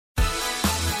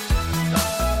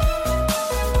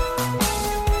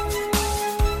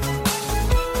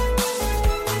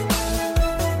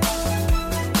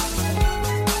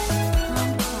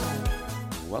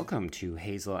to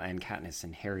Hazel and Katniss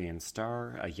and Harry and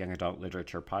Star, a young adult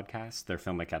literature podcast, their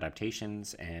filmic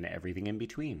adaptations, and everything in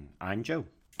between. I'm Joe.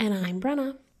 And I'm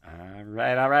Brenna. All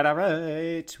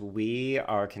right. We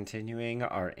are continuing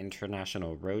our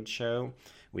international roadshow.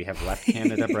 We have left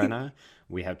Canada, Brenna.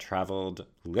 We have traveled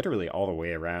literally all the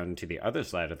way around to the other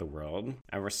side of the world.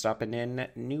 And we're stopping in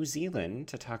New Zealand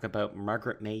to talk about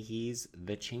Margaret Mahy's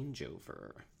The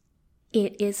Changeover.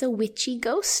 It is a witchy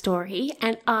ghost story,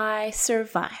 and I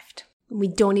survived. We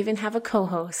don't even have a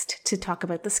co-host to talk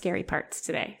about the scary parts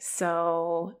today,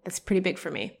 so that's pretty big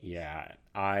for me. Yeah,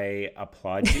 I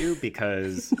applaud you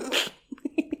because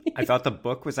I thought the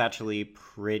book was actually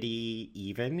pretty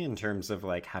even in terms of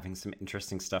like having some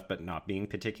interesting stuff but not being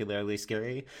particularly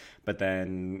scary. But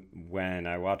then when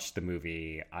I watched the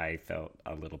movie, I felt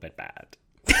a little bit bad.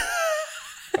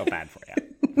 Felt bad for you.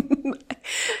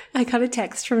 I got a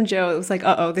text from Joe. It was like,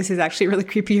 uh-oh, this is actually really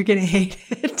creepy. You're going to hate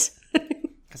it.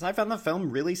 Because I found the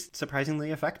film really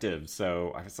surprisingly effective.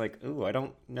 So I was like, ooh, I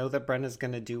don't know that Brenna's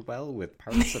going to do well with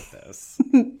parts of this.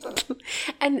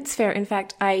 And it's fair. In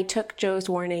fact, I took Joe's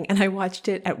warning and I watched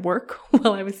it at work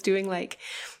while I was doing like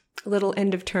little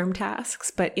end of term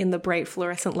tasks, but in the bright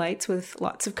fluorescent lights with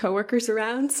lots of coworkers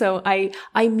around. So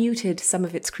I muted some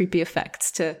of its creepy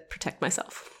effects to protect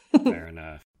myself. Fair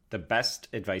enough. The best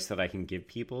advice that I can give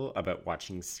people about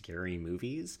watching scary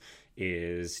movies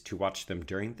is to watch them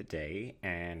during the day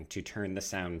and to turn the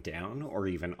sound down or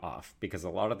even off, because a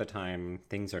lot of the time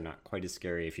things are not quite as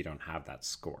scary if you don't have that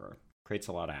score. Creates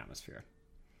a lot of atmosphere.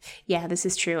 Yeah, this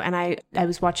is true. And I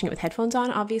was watching it with headphones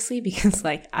on, obviously, because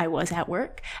like I was at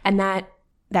work, and that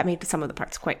made some of the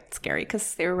parts quite scary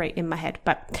because they were right in my head.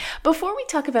 But before we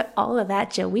talk about all of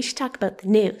that, Joe, we should talk about the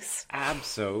news.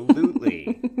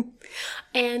 Absolutely.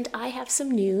 And I have some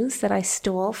news that I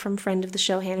stole from friend of the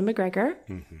show, Hannah McGregor.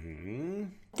 Mm-hmm.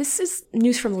 This is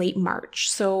news from late March,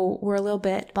 so we're a little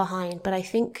bit behind, but I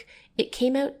think it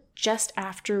came out just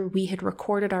after we had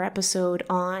recorded our episode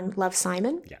on Love,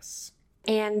 Simon. Yes.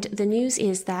 And the news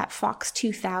is that Fox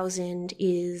 2000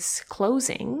 is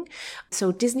closing.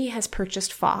 So Disney has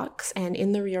purchased Fox, and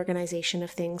in the reorganization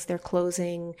of things, they're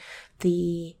closing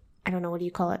the, I don't know, what do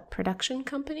you call it, production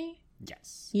company?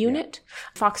 Yes. Unit, yeah.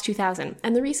 Fox 2000.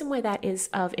 And the reason why that is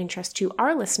of interest to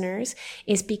our listeners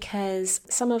is because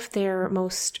some of their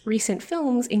most recent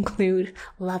films include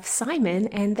Love, Simon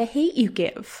and The Hate U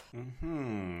Give.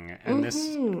 Mm-hmm. And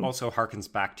this also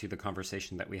harkens back to the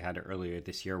conversation that we had earlier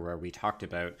this year where we talked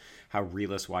about how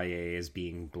realist YA is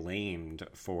being blamed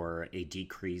for a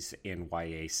decrease in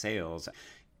YA sales.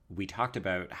 We talked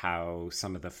about how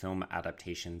some of the film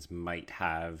adaptations might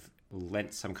have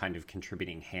lent some kind of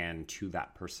contributing hand to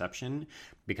that perception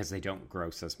because they don't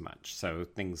gross as much. So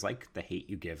things like The Hate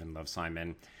U Give and Love,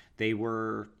 Simon, they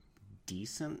were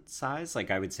decent size,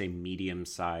 like I would say medium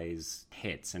size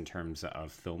hits in terms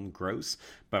of film gross,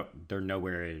 but they're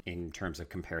nowhere in terms of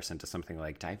comparison to something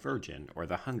like Divergent or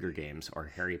The Hunger Games or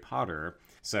Harry Potter.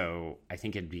 So I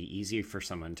think it'd be easy for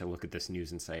someone to look at this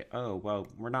news and say, oh, well,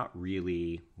 we're not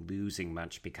really losing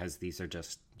much because these are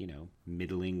just,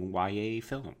 middling YA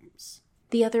films.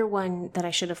 The other one that I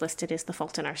should have listed is The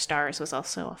Fault in Our Stars was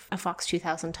also a Fox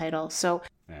 2000 title. So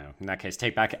no, in that case,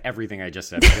 take back everything I just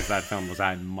said because that film was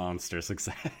a monster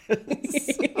success. Why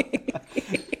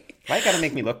you gotta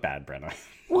make me look bad, Brenna?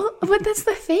 Well, but that's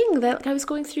the thing that I was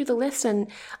going through the list, and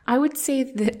I would say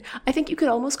that I think you could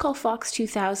almost call Fox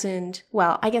 2000,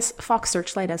 well, I guess Fox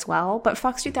Searchlight as well, but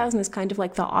Fox 2000 is kind of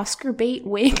like the Oscar bait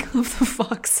wing of the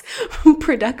Fox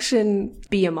production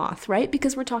behemoth, right?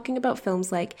 Because we're talking about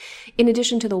films like, in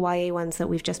addition to the YA ones that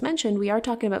we've just mentioned, we are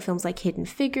talking about films like Hidden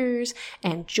Figures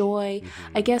and Joy.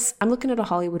 Mm-hmm. I guess I'm looking at a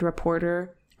Hollywood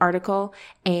Reporter article,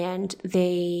 and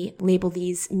they label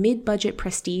these mid-budget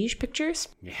prestige pictures.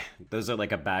 Yeah, those are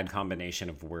like a bad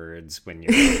combination of words when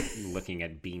you're looking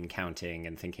at bean counting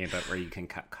and thinking about where you can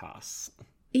cut costs.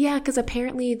 Yeah, because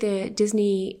apparently the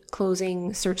Disney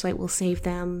closing Searchlight will save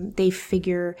them, they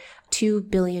figure, $2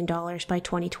 billion by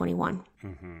 2021.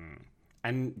 Mm-hmm.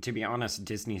 And to be honest,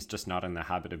 Disney's just not in the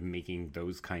habit of making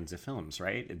those kinds of films,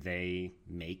 right? They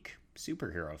make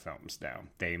superhero films now.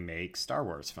 They make Star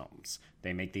Wars films.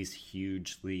 They make these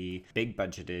hugely big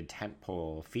budgeted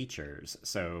tentpole features.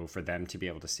 So for them to be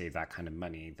able to save that kind of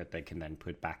money that they can then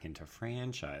put back into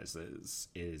franchises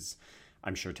is,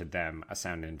 I'm sure to them, a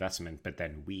sound investment. But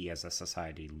then we as a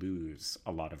society lose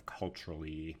a lot of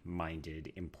culturally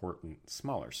minded, important,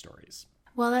 smaller stories.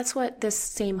 Well, that's what this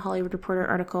same Hollywood Reporter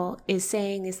article is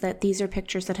saying, is that these are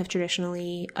pictures that have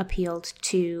traditionally appealed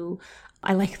to,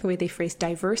 I like the way they phrase,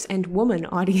 diverse and woman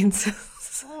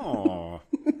audiences. Oh,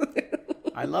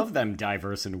 I love them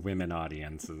diverse and women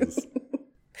audiences.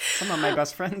 Some of my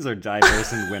best friends are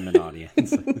diverse and women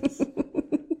audiences.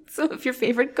 So if your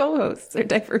favorite co-hosts are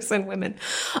diverse and women.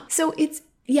 So it's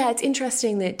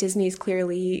interesting that Disney's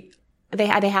clearly, they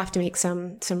have to make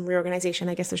some reorganization.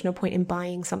 I guess there's no point in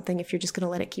buying something if you're just going to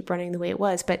let it keep running the way it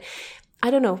was. But I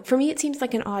don't know. For me, it seems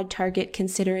like an odd target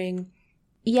considering,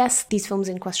 yes, these films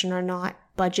in question are not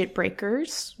budget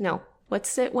breakers. No.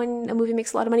 What's it when a movie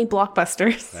makes a lot of money?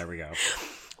 Blockbusters. There we go.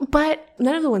 But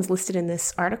none of the ones listed in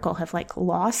this article have like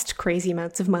lost crazy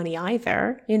amounts of money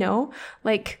either, you know?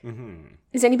 Like,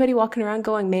 is anybody walking around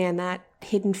going, man, that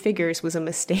Hidden Figures was a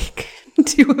mistake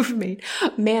to have made?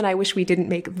 Man, I wish we didn't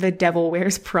make The Devil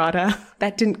Wears Prada.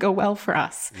 That didn't go well for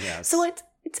us. Yes. So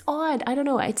it's odd. I don't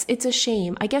know. It's a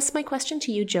shame. I guess my question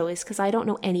to you, Joe, is because I don't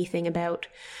know anything about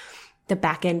the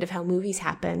back end of how movies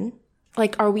happen.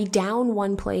 Like, are we down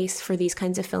one place for these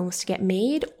kinds of films to get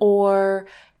made? Or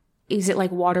is it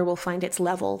like water will find its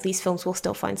level? These films will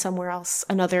still find somewhere else.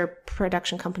 Another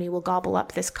production company will gobble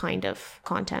up this kind of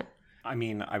content. I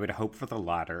mean, I would hope for the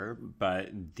latter,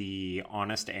 but the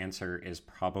honest answer is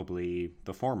probably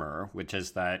the former, which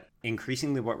is that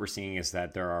increasingly what we're seeing is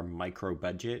that there are micro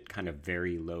budget, kind of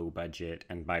very low budget,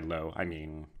 and by low, I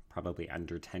mean probably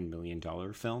under $10 million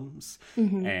films.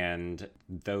 And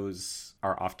those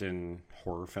are often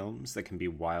horror films that can be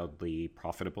wildly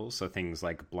profitable. So things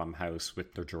like Blumhouse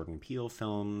with their Jordan Peele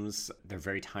films, they're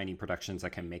very tiny productions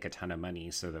that can make a ton of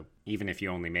money. So that even if you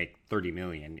only make 30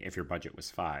 million, if your budget was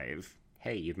 5,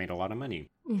 hey, you've made a lot of money.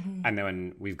 And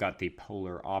then we've got the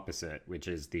polar opposite, which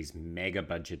is these mega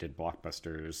budgeted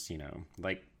blockbusters, you know,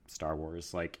 like Star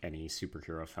Wars, like any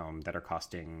superhero film, that are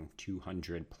costing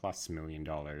 $200+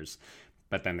 million,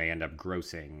 but then they end up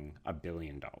grossing $1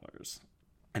 billion.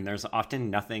 And there's often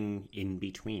nothing in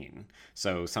between.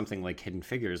 So something like Hidden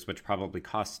Figures, which probably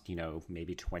cost, you know,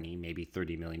 maybe 20, maybe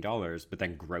 $30 million, but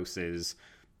then grosses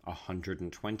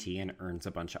 120 and earns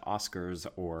a bunch of Oscars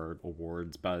or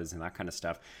awards buzz and that kind of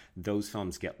stuff. Those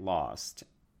films get lost.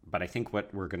 But I think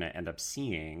what we're going to end up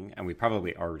seeing, and we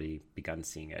probably already begun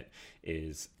seeing it,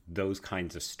 is those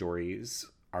kinds of stories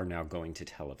are now going to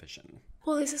television.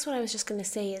 Well, this is what I was just going to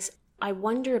say is I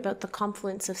wonder about the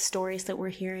confluence of stories that we're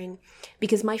hearing,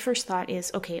 because my first thought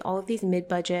is, okay, all of these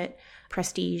mid-budget,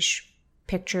 prestige,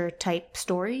 picture type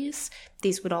stories,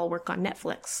 these would all work on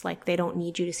Netflix. Like, they don't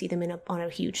need you to see them on a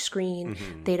huge screen.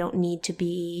 They don't need to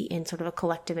be in sort of a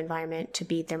collective environment to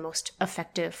be their most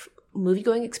effective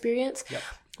movie-going experience. Yep.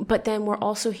 But then we're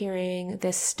also hearing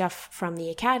this stuff from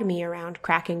the Academy around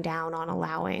cracking down on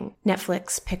allowing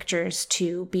Netflix pictures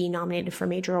to be nominated for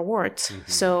major awards.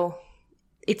 So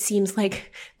it seems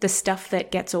like the stuff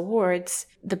that gets awards,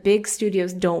 the big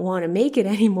studios don't want to make it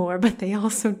anymore, but they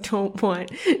also don't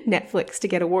want Netflix to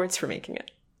get awards for making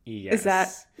it. Yes. Is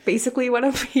that basically what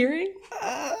I'm hearing?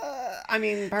 I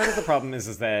mean, part of the problem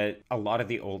is that a lot of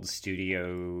the old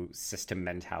studio system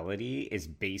mentality is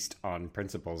based on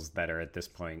principles that are at this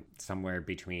point somewhere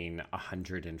between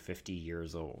 150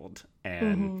 years old.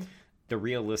 And the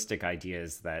realistic idea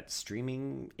is that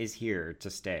streaming is here to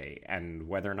stay. And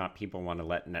whether or not people want to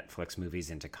let Netflix movies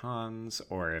into cons,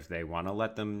 or if they want to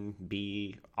let them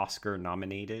be Oscar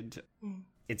nominated,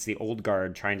 it's the old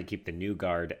guard trying to keep the new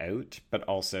guard out. But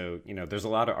also, you know, there's a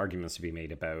lot of arguments to be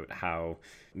made about how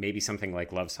maybe something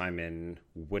like Love, Simon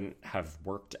wouldn't have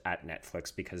worked at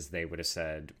Netflix because they would have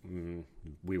said,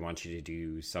 we want you to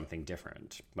do something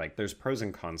different. Like, there's pros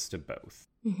and cons to both.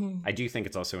 I do think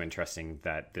it's also interesting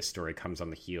that this story comes on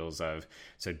the heels of,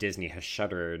 so Disney has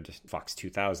shuttered Fox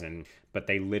 2000, but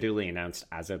they literally announced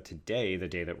as of today, the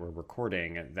day that we're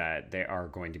recording, that they are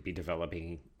going to be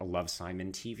developing a Love,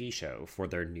 Simon TV show for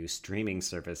their new streaming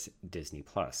service, Disney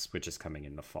Plus, which is coming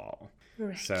in the fall.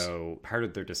 Right. So part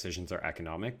of their decisions are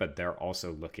economic, but they're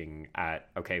also looking at,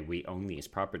 okay, we own these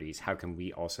properties. How can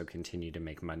we also continue to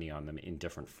make money on them in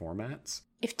different formats?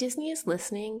 If Disney is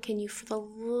listening, can you, for the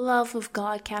love of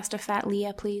God, cast a fat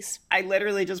Leah, please? I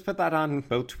literally just put that on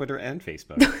both Twitter and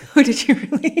Facebook. Oh, did you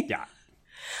really? Yeah.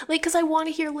 Like, because I want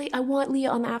to hear I want Leah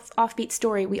on the Offbeat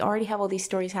Story. We already have all these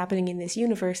stories happening in this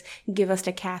universe. Give us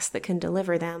a cast that can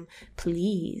deliver them,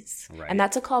 please. Right. And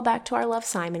that's a callback to our Love,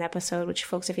 Simon episode, which,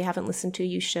 folks, if you haven't listened to,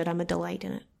 you should. I'm a delight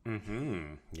in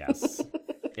it. Yes.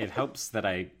 It helps that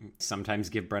I sometimes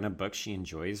give Brenna books she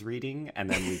enjoys reading, and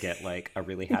then we get, like, a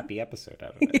really happy episode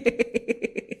out of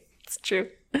it. It's true.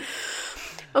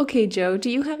 Okay, Joe, do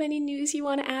you have any news you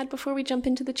want to add before we jump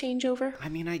into the changeover? I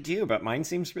mean, I do, but mine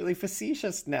seems really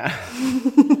facetious now.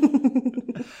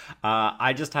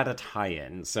 I just had a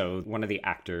tie-in. So one of the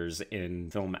actors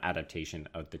in film adaptation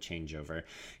of The Changeover,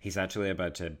 he's actually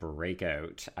about to break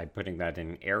out. I'm putting that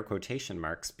in air quotation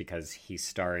marks because he's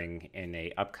starring in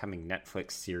a upcoming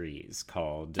Netflix series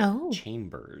called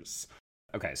Chambers.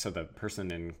 Okay, so the person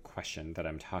in question that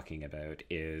I'm talking about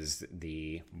is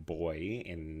the boy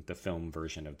in the film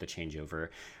version of The Changeover,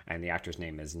 and the actor's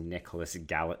name is Nicholas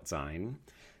Galitzine.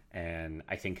 And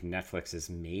I think Netflix is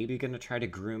maybe going to try to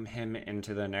groom him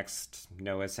into the next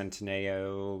Noah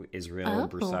Centineo, Israel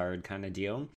Broussard kind of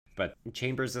deal. But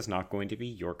Chambers is not going to be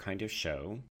your kind of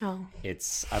show. Oh.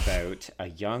 It's about a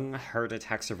young heart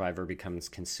attack survivor becomes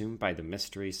consumed by the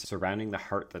mysteries surrounding the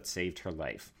heart that saved her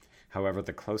life. However,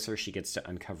 the closer she gets to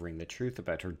uncovering the truth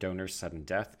about her donor's sudden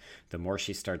death, the more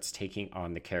she starts taking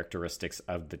on the characteristics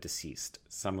of the deceased,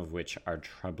 some of which are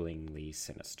troublingly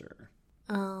sinister.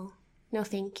 Oh, no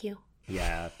thank you.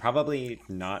 Yeah, probably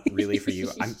not really for you.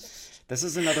 This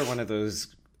is another one of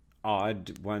those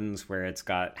odd ones where it's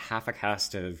got half a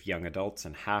cast of young adults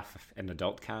and half an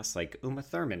adult cast. Like Uma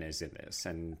Thurman is in this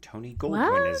and Tony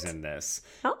Goldwyn is in this.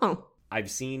 Oh.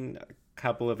 I've seen a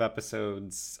couple of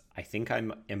episodes. I think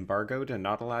I'm embargoed and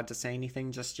not allowed to say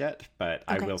anything just yet, but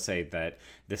I will say that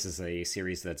this is a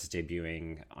series that's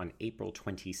debuting on April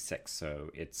 26th, so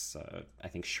it's, I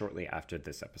think, shortly after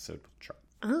this episode will drop.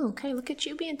 Oh, okay. Look at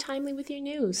you being timely with your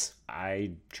news.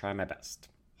 I try my best.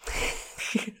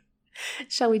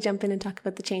 Shall we jump in and talk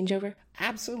about The Changeover?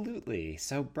 Absolutely.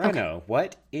 So, Brenna,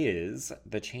 what is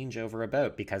The Changeover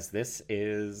about? Because this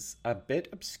is a bit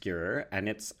obscure, and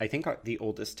it's, I think, the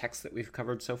oldest text that we've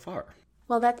covered so far.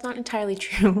 Well, that's not entirely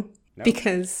true.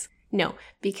 No?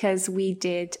 Because we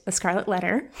did A Scarlet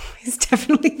Letter. It's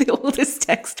definitely the oldest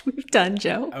text we've done,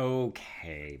 Joe.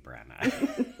 Okay,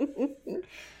 Brenna.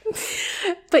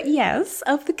 But yes,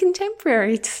 of the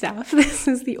contemporary stuff, this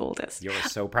is the oldest. You're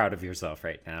so proud of yourself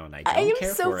right now, and I don't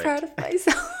care for it. I am so proud of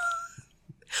myself.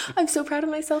 I'm so proud of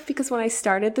myself because when I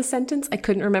started the sentence, I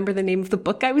couldn't remember the name of the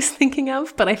book I was thinking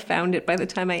of, but I found it by the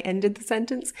time I ended the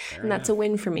sentence, and that's a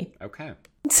win for me. Okay.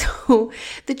 So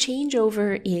The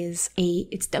Changeover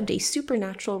it's dubbed a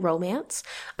supernatural romance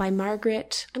by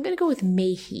Margaret, I'm going to go with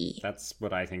Mayhew. That's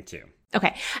what I think too.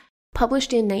 Okay.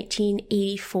 Published in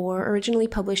 1984, originally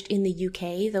published in the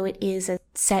UK, though it is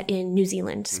set in New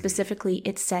Zealand. Specifically,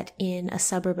 it's set in a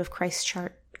suburb of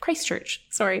Christchurch,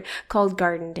 called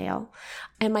Gardendale.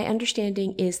 And my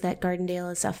understanding is that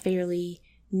Gardendale is a fairly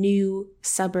new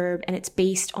suburb, and it's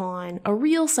based on a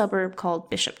real suburb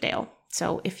called Bishopdale.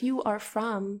 So if you are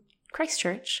from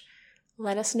Christchurch,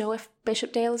 let us know if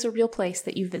Bishopdale is a real place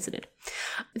that you've visited.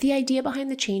 The idea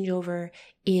behind The Changeover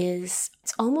is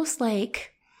it's almost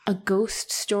like a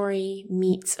ghost story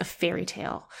meets a fairy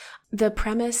tale. The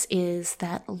premise is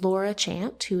that Laura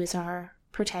Chant, who is our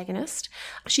protagonist,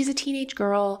 she's a teenage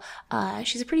girl.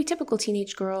 She's a pretty typical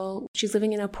teenage girl. She's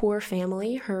living in a poor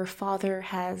family. Her father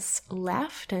has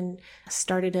left and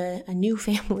started a new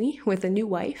family with a new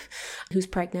wife who's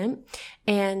pregnant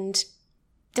and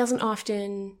doesn't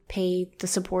often pay the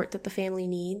support that the family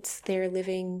needs. They're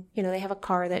living, they have a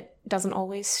car that doesn't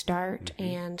always start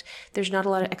and there's not a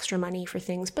lot of extra money for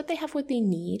things, but they have what they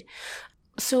need.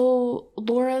 So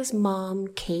Laura's mom,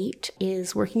 Kate,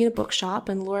 is working in a bookshop,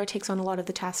 and Laura takes on a lot of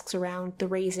the tasks around the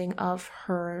raising of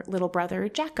her little brother,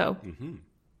 Jacko.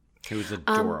 Who's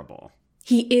adorable.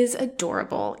 He is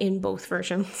adorable in both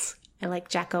versions. I like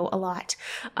Jacko a lot.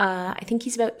 I think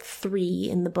he's about 3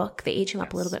 in the book. They age him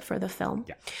up a little bit for the film.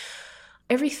 Yeah.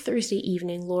 Every Thursday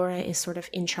evening, Laura is sort of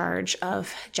in charge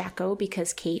of Jacko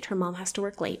because Kate, her mom, has to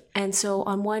work late. And so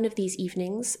on one of these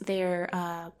evenings, they're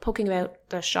poking about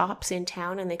the shops in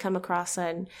town, and they come across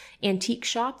an antique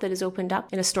shop that is opened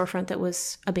up in a storefront that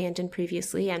was abandoned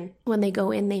previously. And when they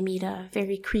go in, they meet a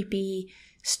very creepy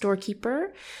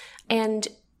storekeeper. And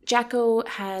Jacko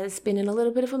has been in a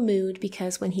little bit of a mood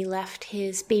because when he left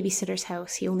his babysitter's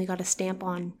house, he only got a stamp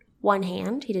on one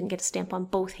hand. He didn't get a stamp on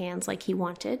both hands like he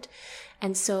wanted.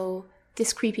 And so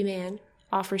this creepy man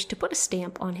offers to put a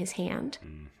stamp on his hand.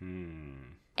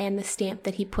 And the stamp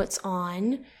that he puts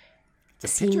on...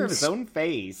 It's a picture of his own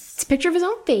face. It's a picture of his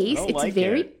own face. It's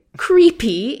very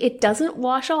creepy. It doesn't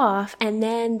wash off. And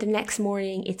then the next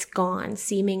morning, it's gone,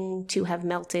 seeming to have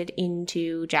melted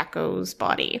into Jacko's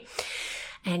body.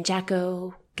 And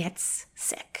Jacko gets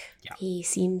sick. Yeah. He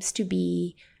seems to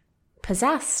be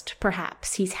possessed,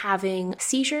 perhaps. He's having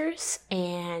seizures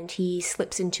and he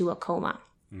slips into a coma.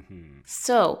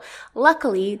 So,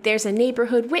 luckily, there's a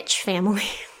neighborhood witch family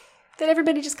that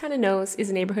everybody just kind of knows is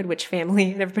a neighborhood witch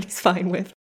family and everybody's fine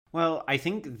with. Well, I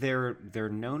think they're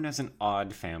known as an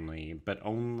odd family, but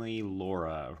only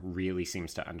Laura really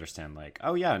seems to understand, like,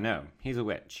 oh yeah, no, he's a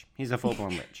witch. He's a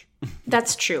full-blown witch.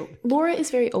 That's true. Laura is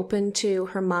very open to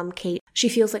her mom, Kate. She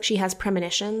feels like she has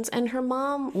premonitions, and her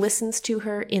mom listens to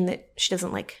her in that she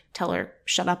doesn't like tell her,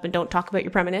 shut up and don't talk about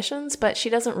your premonitions, but she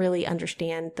doesn't really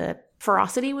understand the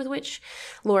ferocity with which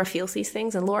Laura feels these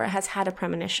things. And Laura has had a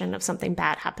premonition of something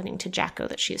bad happening to Jacko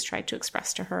that she has tried to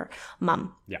express to her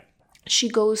mom. Yeah. She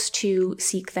goes to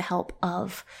seek the help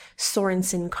of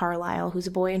Sorensen Carlisle, who's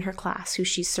a boy in her class who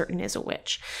she's certain is a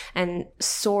witch. And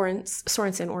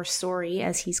Sorensen, or Sori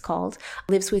as he's called,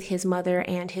 lives with his mother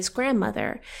and his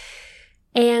grandmother.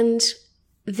 And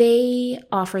they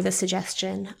offer the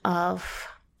suggestion of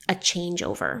a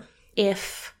changeover.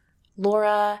 If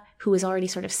Laura, who is already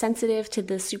sort of sensitive to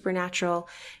the supernatural,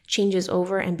 changes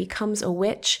over and becomes a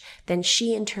witch, then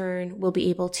she in turn will be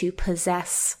able to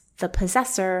possess the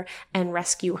possessor and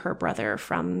rescue her brother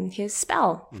from his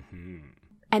spell. Mm-hmm.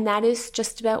 And that is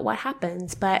just about what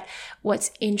happens. But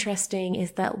what's interesting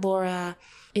is that Laura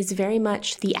is very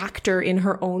much the actor in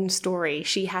her own story.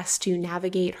 She has to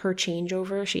navigate her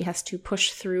changeover. She has to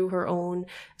push through her own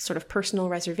sort of personal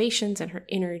reservations and her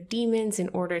inner demons in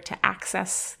order to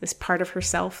access this part of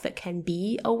herself that can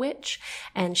be a witch.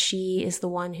 And she is the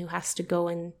one who has to go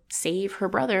and save her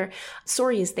brother.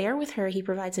 Sori is there with her. He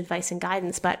provides advice and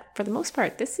guidance. But for the most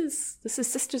part, this is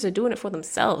sisters are doing it for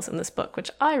themselves in this book,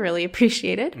 which I really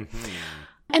appreciated. Mm-hmm.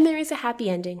 And there is a happy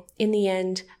ending. In the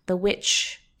end, the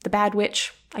bad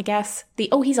witch, I guess.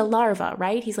 He's a larva,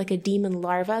 right? He's like a demon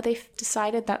larva. They've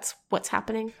decided that's what's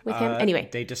happening with him. Anyway.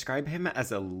 They describe him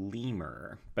as a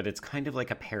lemur, but it's kind of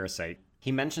like a parasite.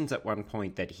 He mentions at one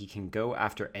point that he can go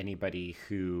after anybody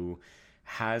who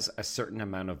has a certain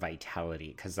amount of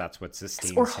vitality, because that's what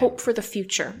sustains or him. Hope for the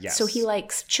future. Yes. So he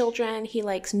likes children, he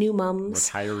likes new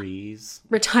mums. Retirees,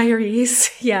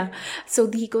 yeah. So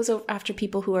he goes after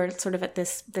people who are sort of at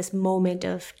this moment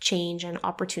of change and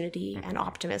opportunity and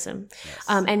optimism. Yes.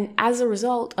 And as a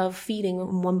result of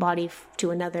feeding one body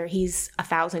to another, he's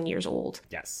 1,000 years old.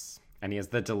 Yes. And he has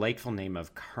the delightful name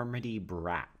of Carmody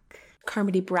Brack.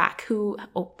 Carmody Brack, who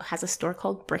has a store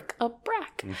called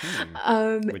Bric-a-Brac.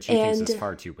 Mm-hmm. Which he thinks is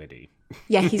far too witty.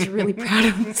 Yeah, he's really proud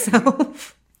of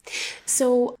himself.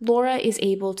 So Laura is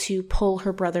able to pull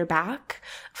her brother back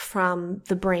from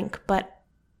the brink, but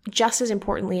just as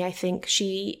importantly, I think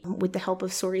she, with the help of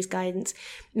Sori's guidance,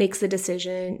 makes the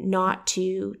decision not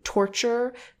to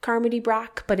torture Carmody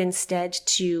Brack, but instead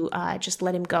to just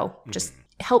let him go. Mm-hmm. Just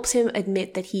helps him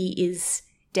admit that he is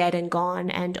dead and gone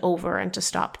and over, and to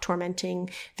stop tormenting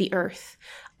the earth.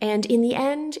 And in the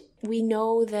end, we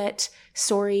know that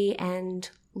Sori and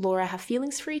Laura have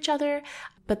feelings for each other,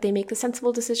 but they make the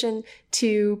sensible decision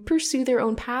to pursue their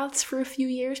own paths for a few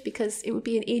years because it would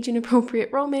be an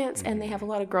age-inappropriate romance, and they have a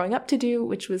lot of growing up to do,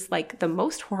 which was like the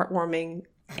most heartwarming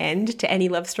end to any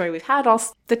love story we've had all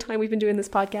the time we've been doing this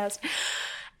podcast.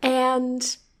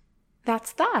 And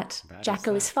that's that.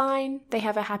 Jacko is fine. They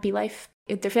have a happy life.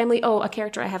 Their family. A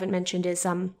character I haven't mentioned is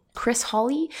Chris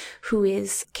Hawley, who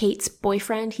is Kate's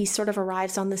boyfriend. He sort of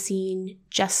arrives on the scene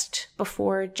just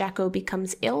before Jacko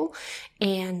becomes ill,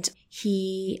 and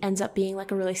he ends up being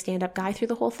like a really stand-up guy through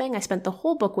the whole thing. I spent the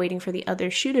whole book waiting for the other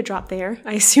shoe to drop there.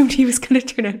 I assumed he was going to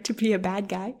turn out to be a bad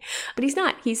guy, but he's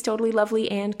not. He's totally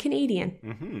lovely and Canadian.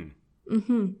 Mm-hmm.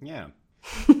 Mm-hmm. Yeah.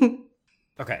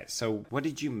 Okay, so what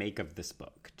did you make of this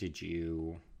book? Did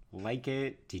you like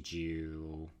it?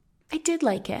 I did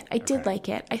like it. I did like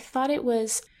it. I thought it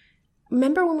was...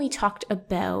 Remember when we talked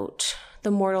about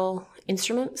the Mortal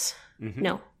Instruments? Mm-hmm.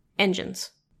 No, Engines.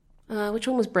 Which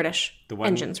one was British?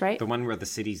 Engines, right? The one where the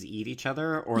cities eat each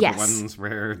other? Or yes. The ones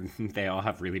where they all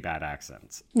have really bad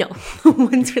accents? No, the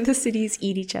ones where the cities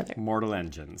eat each other. Mortal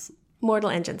Engines.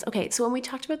 Okay, so when we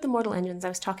talked about the Mortal Engines, I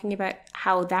was talking about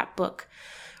how that book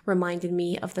reminded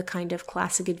me of the kind of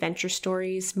classic adventure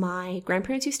stories my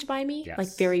grandparents used to buy me, yes.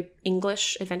 Like very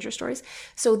English adventure stories.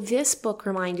 So this book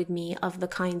reminded me of the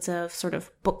kinds of sort of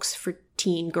books for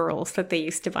teen girls that they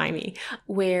used to buy me,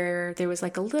 where there was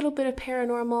like a little bit of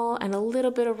paranormal and a little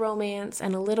bit of romance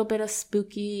and a little bit of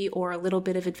spooky or a little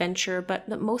bit of adventure, but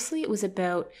mostly it was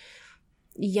about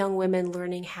young women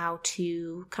learning how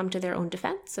to come to their own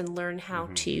defense and learn how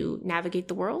to navigate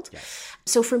the world. Yes.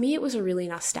 So for me, it was a really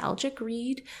nostalgic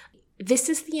read. This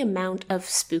is the amount of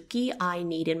spooky I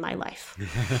need in my life.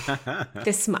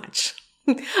 This much.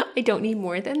 I don't need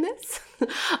more than this.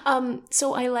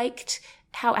 So I liked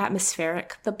how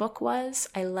atmospheric the book was.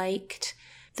 I liked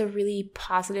the really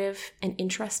positive and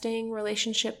interesting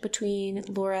relationship between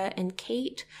Laura and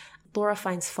Kate. Laura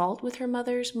finds fault with her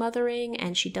mother's mothering,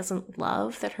 and she doesn't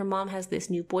love that her mom has this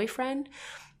new boyfriend.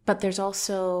 but there's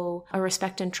also a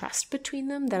respect and trust between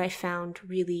them that I found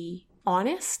really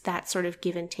honest. That sort of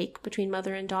give and take between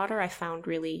mother and daughter I found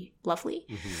really lovely.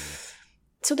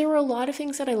 So there were a lot of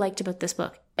things that I liked about this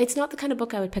book. It's not the kind of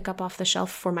book I would pick up off the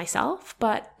shelf for myself,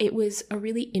 but it was a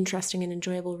really interesting and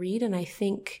enjoyable read, and I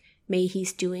think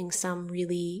Mayhe's doing some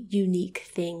really unique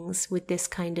things with this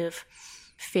kind of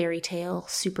fairy tale,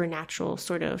 supernatural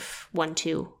sort of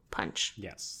 1-2 punch.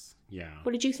 Yes. Yeah.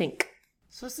 What did you think?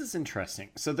 So this is interesting.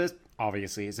 So this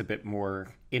obviously is a bit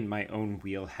more in my own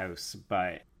wheelhouse,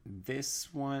 but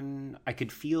this one, I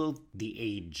could feel the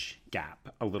age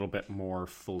gap a little bit more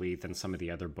fully than some of the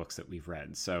other books that we've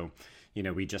read. So, you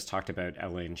know, we just talked about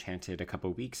Ella Enchanted a couple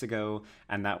of weeks ago,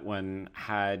 and that one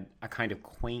had a kind of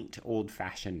quaint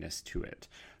old-fashionedness to it.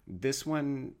 This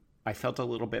one I felt a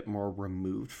little bit more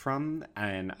removed from,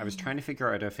 and I was trying to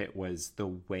figure out if it was the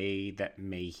way that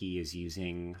Mayhe is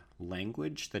using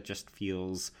language that just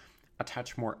feels a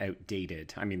touch more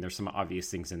outdated. I mean, there's some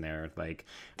obvious things in there, like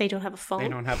they don't have a phone. They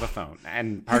don't have a phone.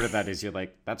 And part of that is you're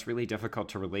like, that's really difficult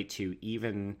to relate to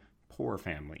even poor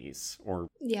families or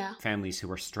families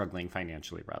who are struggling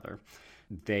financially, rather.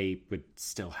 They would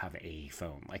still have a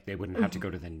phone. Like they wouldn't have to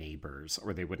go to the neighbors,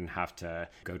 or they wouldn't have to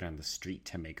go down the street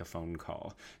to make a phone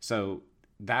call. So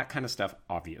that kind of stuff,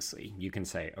 obviously, you can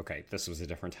say, okay, this was a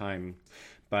different time.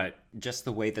 But just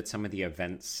the way that some of the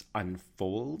events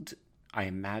unfold, I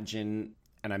imagine,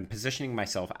 and I'm positioning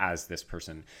myself as this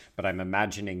person, but I'm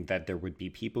imagining that there would be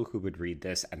people who would read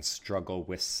this and struggle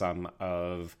with some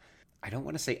of, I don't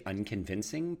want to say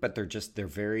unconvincing, but they're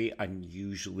very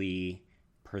unusually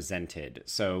presented.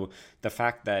 So the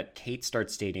fact that Kate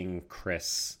starts dating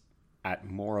Chris at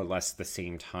more or less the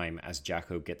same time as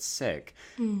Jacko gets sick,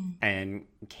 and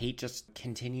Kate just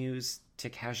continues to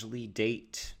casually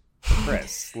date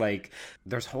Chris. Like,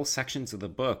 there's whole sections of the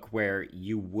book where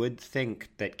you would think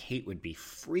that Kate would be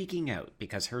freaking out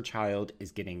because her child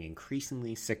is getting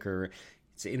increasingly sicker.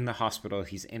 It's in the hospital.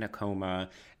 He's in a coma.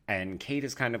 And Kate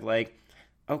is kind of like,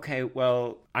 okay,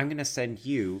 well, I'm going to send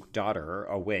you, daughter,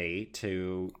 away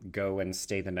to go and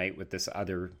stay the night with this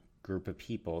other group of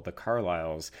people, the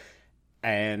Carlyles.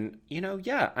 And, you know,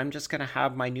 yeah, I'm just going to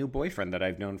have my new boyfriend that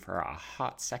I've known for a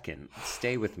hot second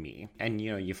stay with me. And,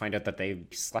 you know, you find out that they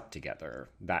slept together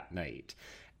that night.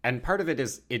 And part of it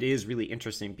is really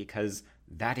interesting because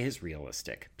that is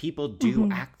realistic. People do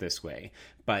act this way.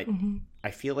 But I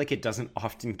feel like it doesn't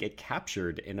often get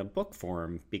captured in a book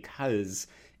form because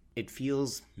it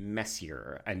feels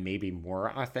messier and maybe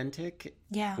more authentic.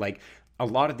 Yeah. Like, a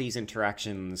lot of these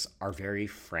interactions are very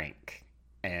frank.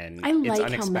 And I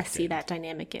like it's how messy that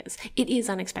dynamic is. It is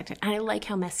unexpected. And I like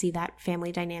how messy that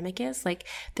family dynamic is. Like,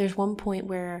 there's one point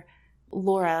where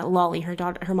Lolly, her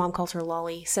daughter, her mom calls her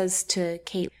Lolly, says to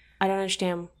Kate, I don't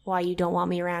understand why you don't want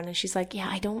me around. And she's like, yeah,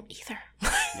 I don't either.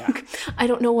 Yeah. I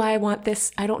don't know why I want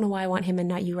this. I don't know why I want him and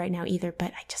not you right now either,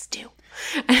 but I just do.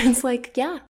 And it's like,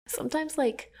 yeah, sometimes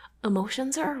like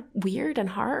emotions are weird and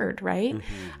hard, right?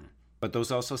 But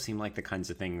those also seem like the kinds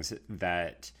of things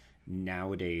that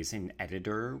nowadays an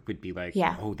editor would be like,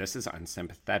 oh, this is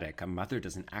unsympathetic. A mother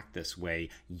doesn't act this way.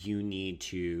 You need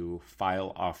to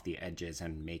file off the edges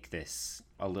and make this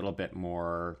a little bit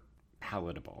more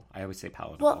palatable. I always say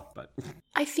palatable, but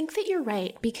I think that you're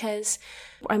right because,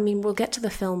 I mean, we'll get to the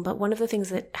film, but one of the things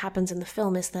that happens in the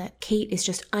film is that Kate is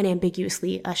just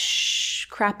unambiguously a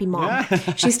crappy mom.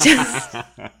 She's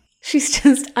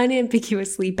just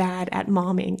unambiguously bad at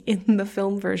momming in the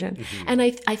film version. And I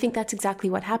think that's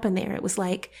exactly what happened there. It was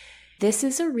like, this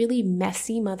is a really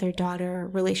messy mother-daughter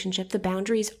relationship. The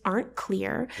boundaries aren't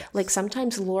clear. Yes. Like,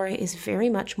 sometimes Laura is very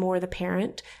much more the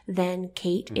parent than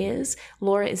Kate is.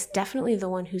 Laura is definitely the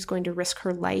one who's going to risk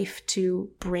her life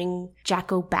to bring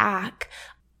Jacko back.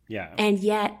 Yeah. And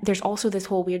yet there's also this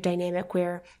whole weird dynamic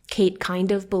where Kate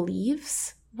kind of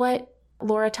believes what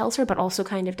Laura tells her, but also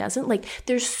kind of doesn't. Like,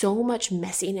 there's so much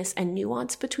messiness and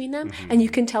nuance between them. And you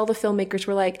can tell the filmmakers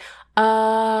were like,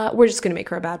 we're just going to make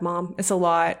her a bad mom. It's a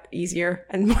lot easier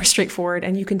and more straightforward.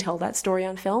 And you can tell that story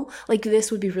on film. Like,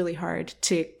 this would be really hard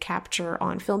to capture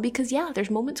on film because, yeah, there's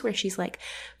moments where she's like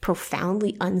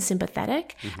profoundly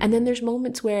unsympathetic. And then there's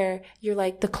moments where you're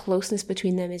like, the closeness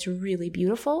between them is really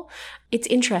beautiful. It's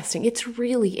interesting. It's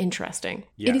really interesting.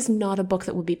 Yeah. It is not a book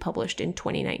that would be published in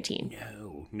 2019.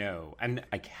 No. And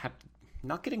I kept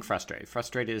not getting frustrated.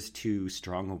 Frustrated is too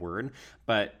strong a word,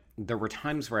 but there were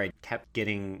times where I kept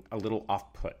getting a little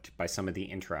off-put by some of the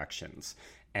interactions.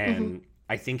 And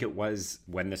I think it was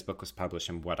when this book was published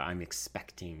and what I'm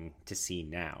expecting to see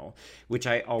now, which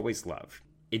I always love.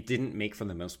 It didn't make for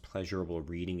the most pleasurable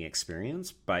reading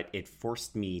experience, but it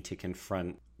forced me to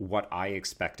confront what I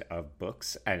expect of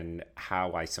books and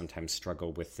how I sometimes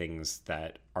struggle with things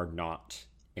that are not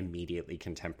immediately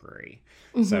contemporary.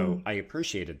 So I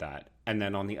appreciated that. And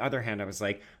then on the other hand, I was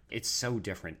like, it's so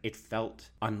different. It felt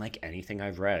unlike anything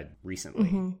I've read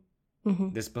recently.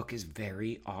 This book is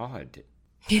very odd.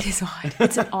 It is odd.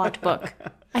 It's an odd book.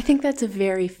 I think that's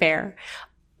very fair.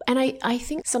 And I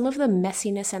think some of the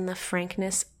messiness and the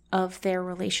frankness of their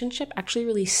relationship actually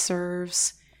really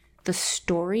serves the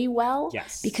story well.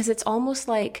 Yes. Because it's almost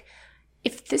like,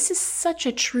 if this is such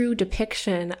a true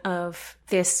depiction of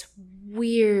this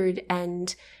weird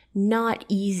and not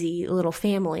easy little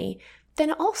family,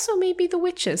 then also maybe the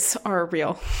witches are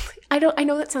real. I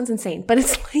know that sounds insane, but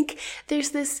it's like there's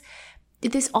this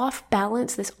off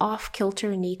balance, this off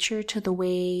kilter nature to the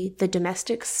way the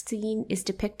domestic scene is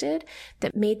depicted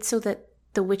that made so that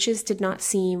the witches did not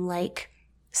seem like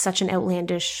such an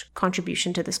outlandish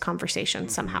contribution to this conversation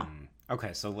somehow.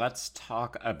 Okay, so let's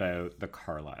talk about the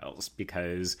Carlyles,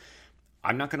 because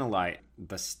I'm not going to lie,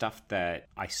 the stuff that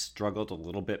I struggled a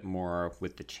little bit more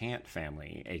with the Chant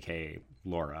family, aka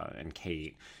Laura and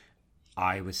Kate,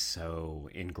 I was so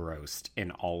engrossed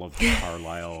in all of the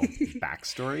Carlisle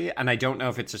backstory. And I don't know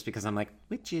if it's just because I'm like,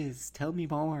 witches, tell me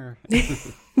more.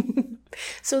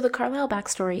 So the Carlisle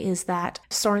backstory is that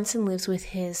Sorensen lives with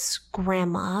his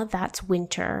grandma, that's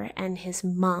Winter, and his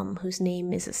mom, whose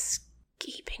name is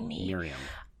escaping me. Miriam.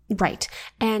 Right.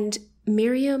 And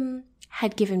Miriam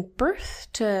had given birth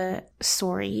to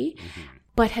Sori,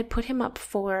 but had put him up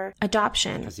for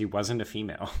adoption. Because he wasn't a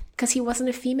female. Because he wasn't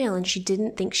a female, and she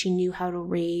didn't think she knew how to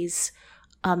raise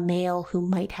a male who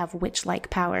might have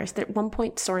witch-like powers. At one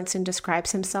point, Sorensen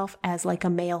describes himself as like a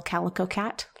male calico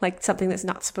cat, like something that's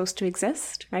not supposed to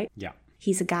exist, right? Yeah.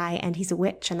 He's a guy and he's a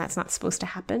witch, and that's not supposed to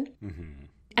happen.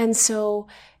 And so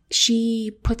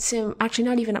she puts him, actually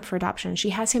not even up for adoption,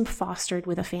 she has him fostered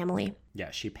with a family.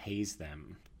 Yeah, she pays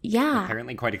them. Yeah.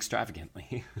 Apparently quite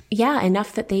extravagantly. Yeah,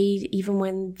 enough that they, even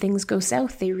when things go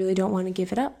south, they really don't want to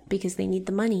give it up because they need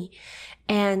the money.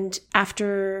 And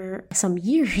after some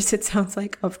years, it sounds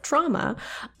like, of trauma,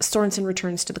 Sorensen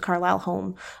returns to the Carlisle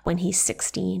home when he's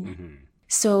 16.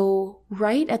 So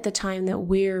right at the time that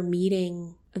we're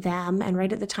meeting them, and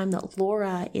right at the time that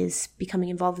Laura is becoming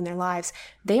involved in their lives,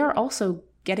 they are also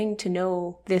getting to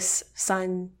know this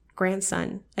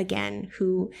grandson again,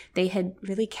 who they had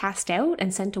really cast out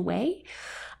and sent away.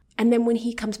 And then when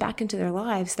he comes back into their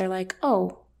lives, they're like,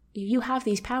 oh, you have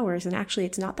these powers, and actually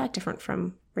it's not that different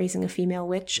from raising a female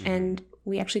witch, and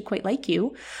we actually quite like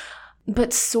you.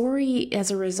 But Sori,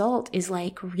 as a result, is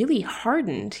like really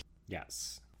hardened.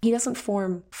 Yes. He doesn't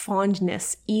form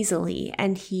fondness easily,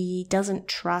 and he doesn't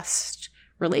trust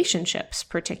relationships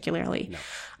particularly. No.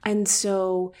 And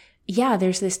so, yeah,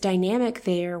 there's this dynamic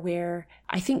there where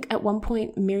I think at one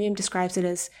point Miriam describes it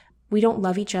as, we don't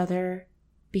love each other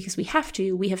because we have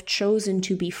to. We have chosen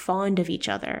to be fond of each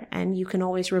other, and you can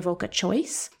always revoke a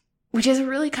choice, which is a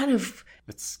really kind of...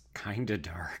 It's kind of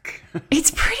dark.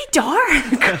 It's pretty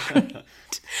dark.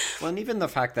 Well, and even the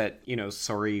fact that,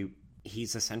 Sori,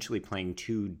 he's essentially playing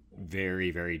two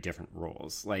very, very different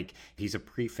roles. Like, he's a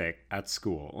prefect at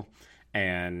school,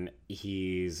 and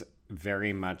he's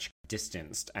very much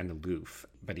distanced and aloof,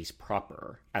 but he's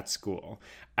proper at school.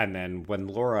 And then when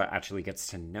Laura actually gets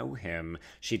to know him,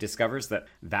 she discovers that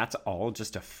that's all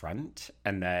just a front,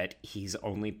 and that he's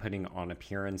only putting on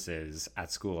appearances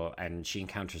at school. And she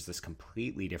encounters this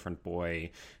completely different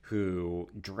boy who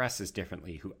dresses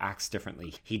differently, who acts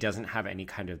differently. He doesn't have any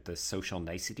kind of the social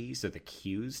niceties or the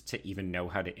cues to even know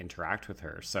how to interact with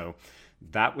her. So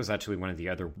that was actually one of the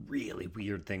other really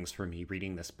weird things for me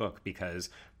reading this book, because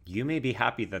you may be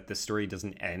happy that this story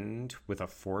doesn't end with a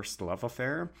forced love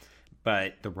affair,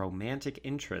 but the romantic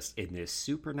interest in this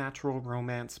supernatural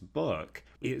romance book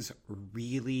is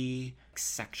really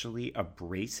sexually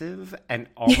abrasive and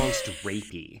almost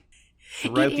rapey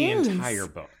throughout the entire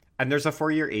book. And there's a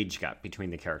 4-year age gap between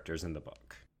the characters in the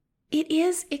book. It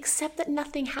is, except that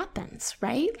nothing happens,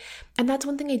 right? And that's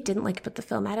one thing I didn't like about the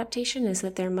film adaptation, is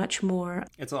that they're much more...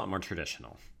 It's a lot more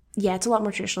traditional. Yeah, it's a lot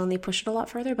more traditional, and they push it a lot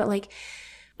further. But, like,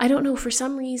 I don't know, for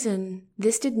some reason,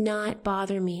 this did not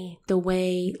bother me the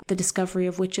way the discovery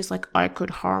of witches, like, I could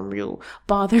harm you,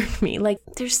 bothered me. Like,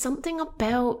 there's something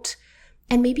about...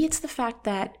 And maybe it's the fact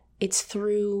that it's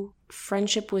through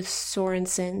friendship with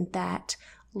Sorensen that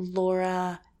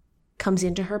Laura comes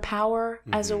into her power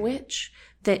as a witch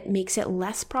that makes it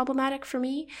less problematic for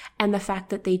me. And the fact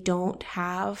that they don't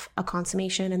have a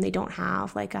consummation and they don't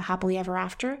have like a happily ever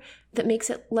after, that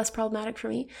makes it less problematic for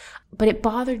me. But it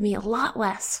bothered me a lot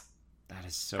less. That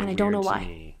is so and weird I don't know to why.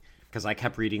 me. Because I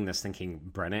kept reading this thinking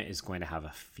Brenna is going to have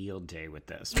a field day with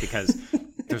this, because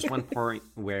There's one point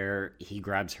where he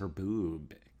grabs her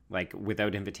boob, like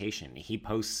without invitation. He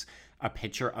posts a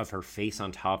picture of her face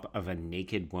on top of a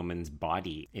naked woman's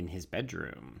body in his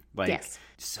bedroom. Like, Yes.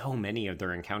 so many of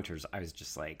their encounters, I was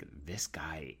just like, this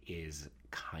guy is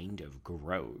kind of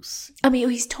gross. I mean,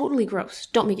 he's totally gross.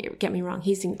 Don't get me wrong.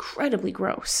 He's incredibly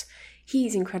gross.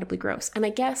 He's incredibly gross. And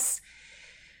I guess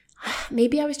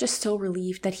maybe I was just so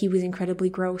relieved that he was incredibly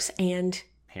gross and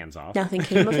Hands off. nothing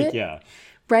came of it. Yeah.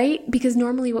 Right? Because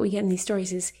normally what we get in these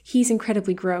stories is he's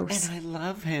incredibly gross. And I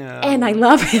love him. And I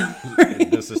love him.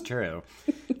 This is true.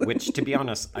 Which, to be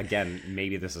honest, again,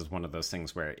 maybe this is one of those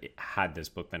things where had this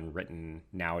book been written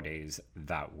nowadays,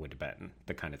 that would have been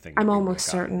the kind of thing. I'm almost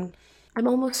certain. I'm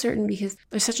almost certain because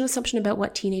there's such an assumption about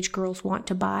what teenage girls want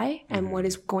to buy and what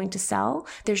is going to sell.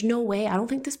 There's no way. I don't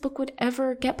think this book would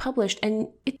ever get published. And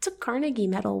it's a Carnegie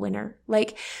Medal winner.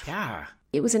 Like, yeah.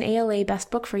 It was an ALA Best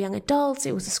Book for Young Adults.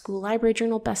 It was a School Library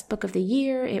Journal Best Book of the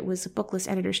Year. It was a Booklist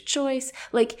Editor's Choice.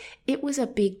 Like, it was a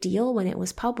big deal when it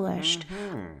was published.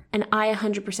 And I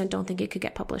 100% don't think it could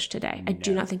get published today. I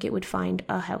do not think it would find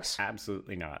a house.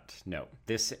 Absolutely not. No.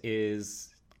 This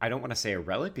is, I don't want to say a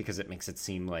relic because it makes it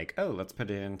seem like, oh, let's put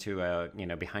it into a,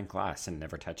 behind glass and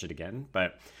never touch it again.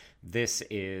 But this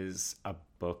is a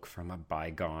book from a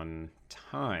bygone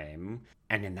time.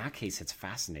 And in that case, it's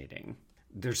fascinating.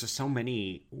 There's just so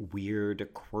many weird,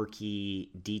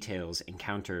 quirky details,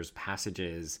 encounters,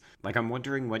 passages. Like, I'm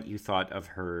wondering what you thought of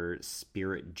her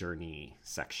spirit journey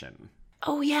section.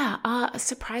 Oh, yeah.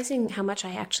 Surprising how much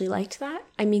I actually liked that.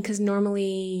 I mean, because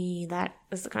normally that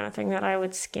is the kind of thing that I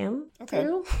would skim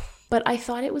through. But I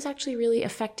thought it was actually really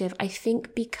effective. I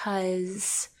think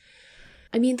because,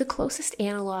 I mean, the closest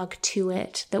analog to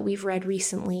it that we've read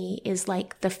recently is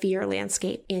like the fear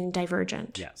landscape in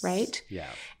Divergent, right? Yeah.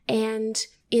 And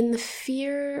in the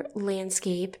fear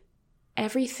landscape,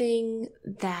 everything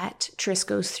that Triss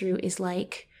goes through is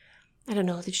like, I don't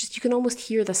know, you can almost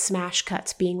hear the smash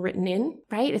cuts being written in,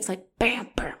 right? It's like bam,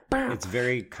 bam, bam. It's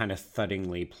very kind of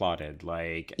thuddingly plotted.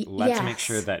 Like, let's make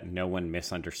sure that no one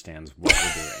misunderstands what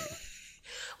we're doing.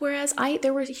 Whereas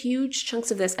there were huge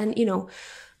chunks of this, and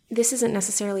this isn't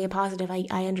necessarily a positive,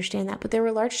 I understand that, but there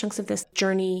were large chunks of this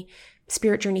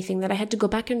spirit journey thing that I had to go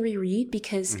back and reread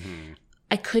because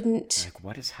I couldn't. Like,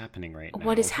 what is happening right now?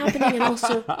 What is happening? And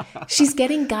also, she's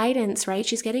getting guidance, right?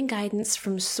 She's getting guidance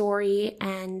from Sori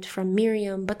and from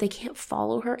Miriam, but they can't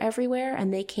follow her everywhere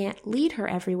and they can't lead her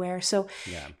everywhere. So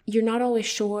you're not always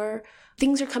sure.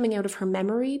 Things are coming out of her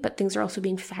memory, but things are also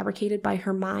being fabricated by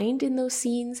her mind in those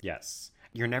scenes. Yes.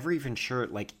 You're never even sure,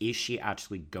 like, is she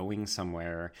actually going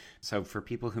somewhere? So for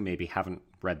people who maybe haven't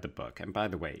read the book, and by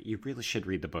the way, you really should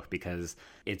read the book because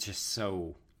it's just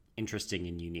so interesting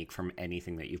and unique from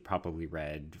anything that you've probably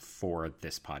read for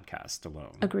this podcast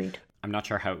alone. Agreed. I'm not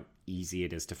sure how easy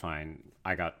it is to find.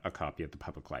 I got a copy at the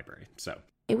public library, so.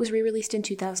 It was re-released in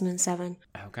 2007.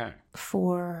 Okay.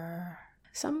 For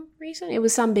some reason. It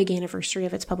was some big anniversary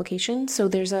of its publication, so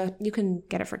you can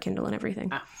get it for Kindle and everything.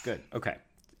 Ah, good. Okay.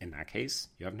 In that case,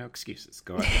 you have no excuses.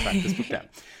 Go out and track this book down.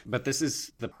 But this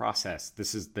is the process.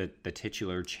 This is the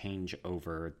titular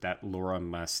changeover that Laura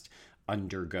must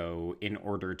undergo in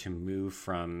order to move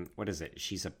from, what is it?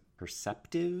 She's a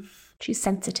perceptive? She's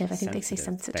sensitive. I think they say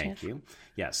sensitive. Thank you.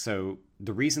 Yeah, so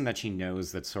the reason that she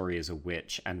knows that Sori is a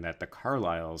witch and that the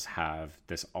Carlyles have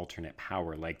this alternate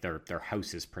power, like their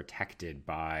house is protected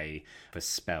by a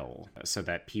spell so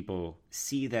that people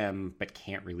see them but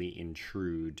can't really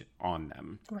intrude on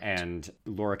them. Right. And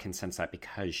Laura can sense that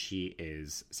because she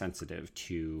is sensitive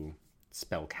to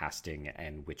spell casting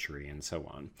and witchery and so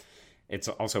on. It's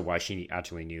also why she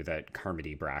actually knew that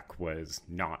Carmody Brack was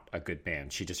not a good man.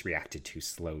 She just reacted too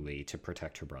slowly to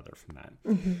protect her brother from that.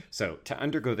 Mm-hmm. So to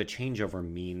undergo the changeover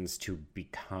means to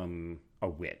become a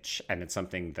witch. And it's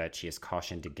something that she is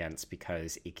cautioned against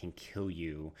because it can kill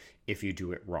you if you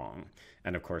do it wrong.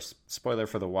 And of course, spoiler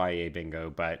for the YA bingo,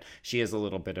 but she is a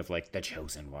little bit of like the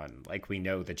chosen one. Like, we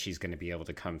know that she's going to be able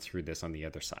to come through this on the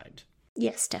other side.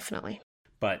 Yes, definitely.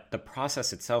 But the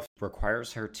process itself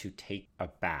requires her to take a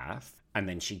bath. And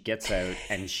then she gets out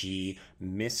and she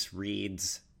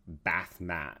misreads bath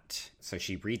mat. So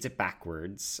she reads it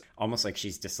backwards, almost like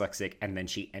she's dyslexic. And then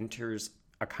she enters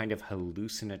a kind of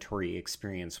hallucinatory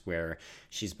experience where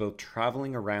she's both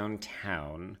traveling around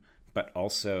town, but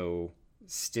also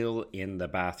still in the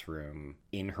bathroom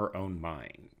in her own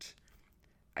mind.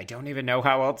 I don't even know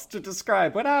how else to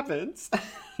describe what happens.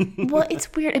 Well, it's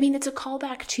weird. I mean, it's a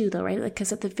callback too, though, right? Like,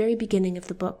 because at the very beginning of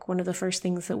the book, one of the first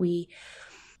things that we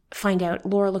find out,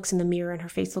 Laura looks in the mirror and her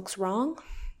face looks wrong.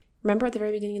 Remember at the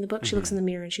very beginning of the book, she looks in the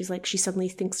mirror and she's like, she suddenly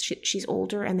thinks she's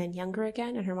older and then younger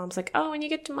again. And her mom's like, oh, when you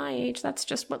get to my age, that's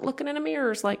just what looking in a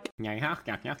mirror is like. But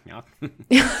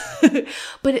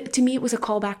to me, it was a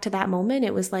callback to that moment.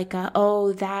 It was like,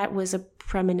 that was a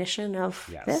premonition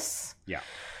of this. Yeah.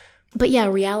 But yeah,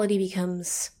 reality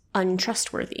becomes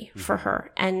untrustworthy for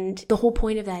her. And the whole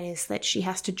point of that is that she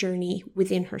has to journey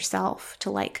within herself to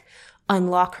like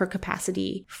unlock her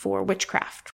capacity for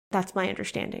witchcraft. That's my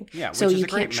understanding. Yeah, so which is you a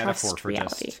great can't metaphor trust for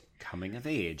reality. just coming of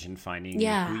age and finding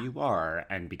who you are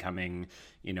and becoming,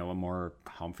 a more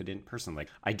confident person. Like,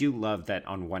 I do love that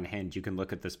on one hand, you can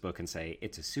look at this book and say,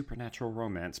 it's a supernatural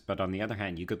romance. But on the other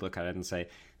hand, you could look at it and say,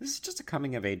 this is just a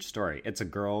coming of age story. It's a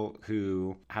girl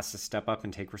who has to step up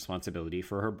and take responsibility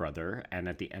for her brother. And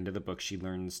at the end of the book, she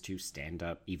learns to stand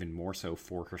up even more so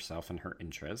for herself and her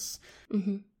interests.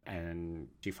 Mm-hmm. And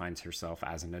she finds herself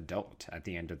as an adult at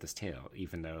the end of this tale,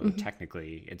 even though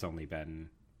technically it's only been,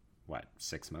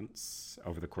 6 months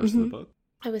over the course of the book?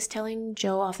 I was telling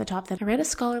Joe off the top that I read a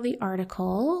scholarly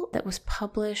article that was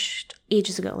published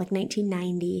ages ago, like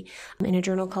 1990, in a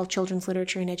journal called Children's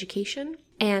Literature and Education.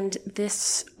 And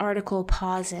this article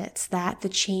posits that The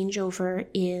Changeover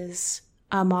is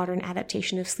a modern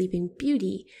adaptation of Sleeping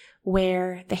Beauty,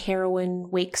 where the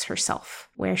heroine wakes herself,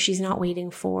 where she's not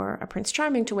waiting for a Prince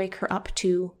Charming to wake her up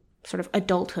to sort of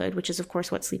adulthood, which is, of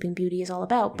course, what Sleeping Beauty is all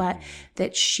about, but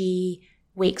that she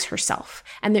wakes herself.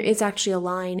 And there is actually a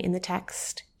line in the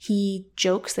text. He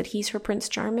jokes that he's her Prince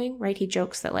Charming, right? He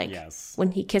jokes that, like,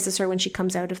 when he kisses her, when she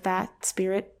comes out of that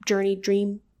spirit journey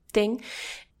dream thing,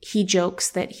 he jokes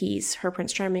that he's her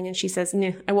Prince Charming, and she says,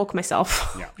 "Nah, I woke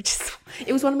myself." Yeah.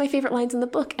 It was one of my favorite lines in the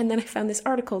book, and then I found this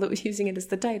article that was using it as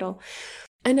the title.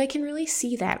 And I can really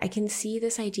see that. I can see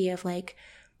this idea of, like,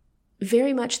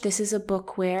 very much this is a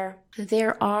book where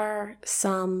there are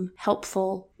some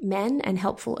helpful men and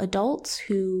helpful adults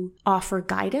who offer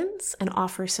guidance and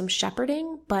offer some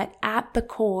shepherding, but at the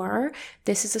core,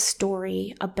 this is a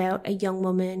story about a young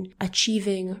woman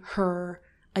achieving her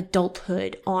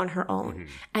adulthood on her own.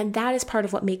 And that is part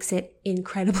of what makes it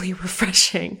incredibly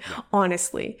refreshing,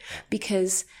 honestly,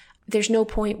 because there's no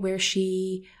point where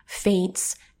she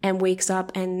faints and wakes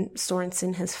up and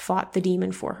Sorensen has fought the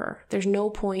demon for her. There's no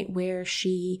point where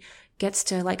she gets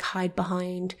to, like, hide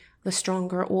behind the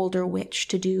stronger, older witch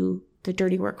to do the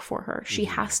dirty work for her. She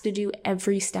has to do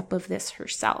every step of this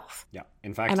herself. Yeah.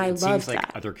 In fact, it seems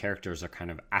like other characters are kind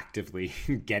of actively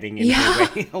getting in her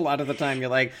way. A lot of the time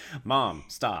you're like, Mom,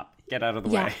 stop. Get out of the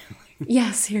way.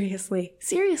 Yeah, seriously.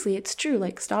 Seriously, it's true.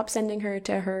 Like, stop sending her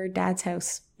to her dad's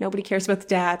house. Nobody cares about the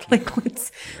dad. Like,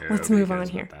 let's move on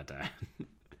here.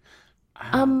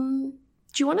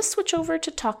 Do you want to switch over to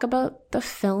talk about the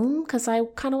film? Because I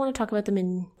kind of want to talk about them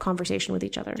in conversation with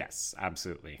each other. Yes,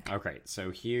 absolutely. Okay,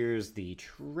 so here's the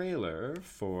trailer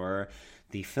for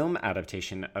the film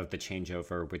adaptation of The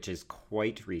Changeover, which is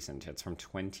quite recent. It's from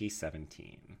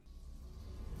 2017.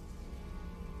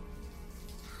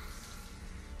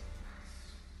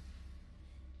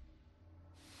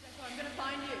 I'm gonna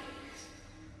find you.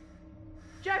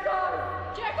 Jacko!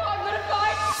 Jacko, I'm gonna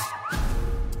find you!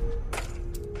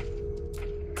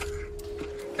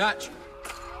 Catch.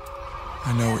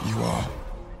 I know what you are.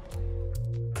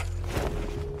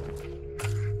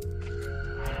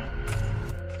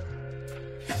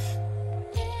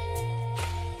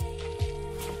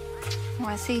 Well,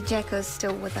 I see Jacko's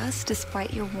still with us,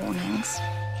 despite your warnings.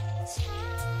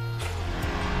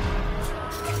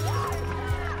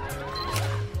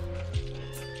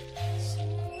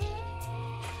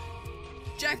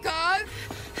 Jacko!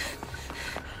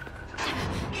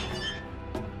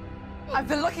 I've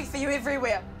been looking for you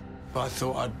everywhere. But I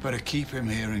thought I'd better keep him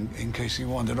here in case he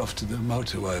wandered off to the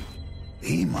motorway.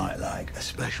 He might like a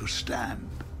special stamp.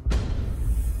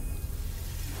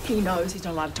 He knows he's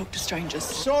not allowed to talk to strangers.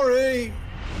 Sorry!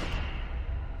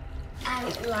 I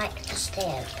would like to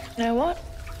stamp. You know what?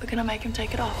 We're gonna make him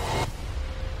take it off.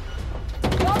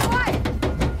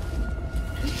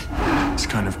 This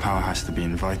kind of power has to be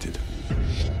invited.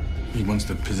 He wants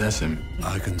to possess him.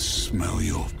 I can smell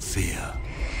your fear.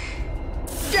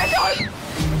 Jacko!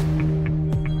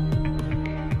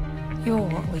 You're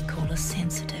what we call a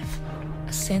sensitive.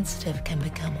 A sensitive can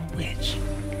become a witch.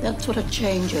 That's what a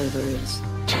changeover is.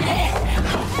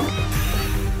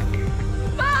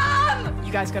 Mom!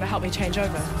 You guys gotta help me change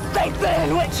over. They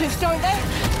burn witches, don't they?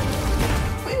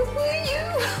 Where were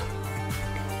you?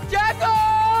 Jacko!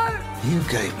 You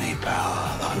gave me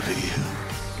power over you.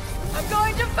 I'm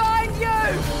going to find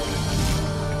you!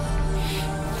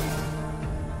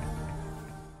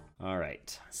 All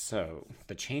right. So,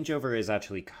 The Changeover is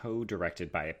actually co-directed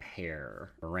by a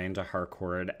pair, Miranda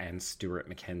Harcourt and Stuart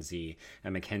Mackenzie,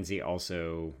 and Mackenzie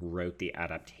also wrote the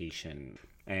adaptation.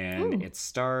 And it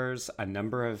stars a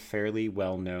number of fairly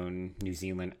well-known New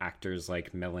Zealand actors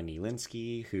like Melanie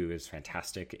Lynskey, who is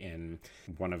fantastic in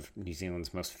one of New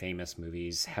Zealand's most famous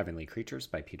movies, Heavenly Creatures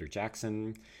by Peter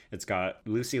Jackson. It's got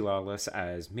Lucy Lawless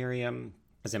as Miriam.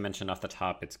 As I mentioned off the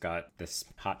top, it's got this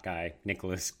hot guy,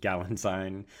 Nicholas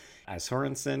Gallenstein, as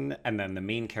Sorensen, and then the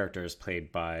main character is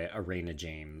played by Arena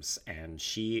James, and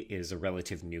she is a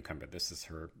relative newcomer. This is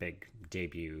her big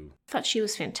debut. I thought she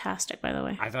was fantastic, by the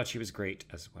way. I thought she was great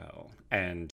as well.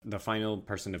 And the final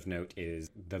person of note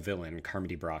is the villain,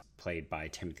 Carmody Brock, played by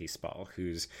Timothy Spall,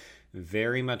 who's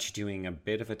very much doing a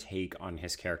bit of a take on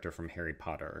his character from Harry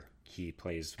Potter. He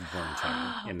plays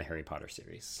Wormtongue in the Harry Potter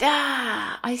series.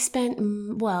 I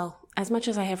spent, well, as much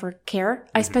as I ever care,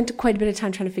 I spent quite a bit of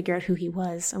time trying to figure out who he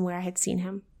was and where I had seen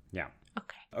him. Yeah.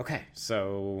 Okay. Okay,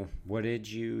 so what did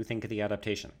you think of the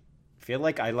adaptation? I feel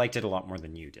like I liked it a lot more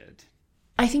than you did.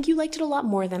 I think you liked it a lot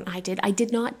more than I did. I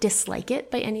did not dislike it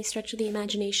by any stretch of the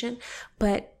imagination,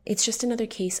 but it's just another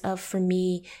case of, for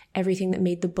me, everything that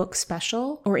made the book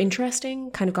special or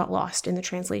interesting kind of got lost in the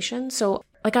translation. So,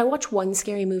 like, I watch one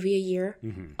scary movie a year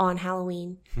on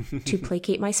Halloween to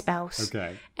placate my spouse.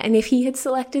 Okay. And if he had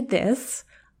selected this,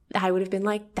 I would have been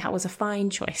like, that was a fine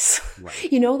choice.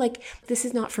 Right. You know, like, this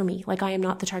is not for me. Like, I am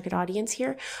not the target audience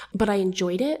here, but I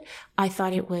enjoyed it. I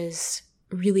thought it was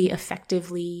really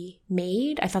effectively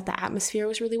made. I thought the atmosphere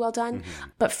was really well done.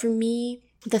 But for me,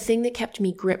 the thing that kept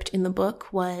me gripped in the book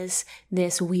was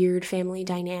this weird family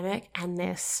dynamic and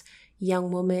this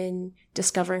young woman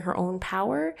discovering her own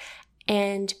power.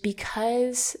 And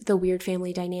because the weird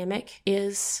family dynamic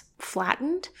is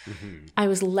flattened, I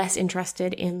was less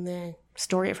interested in the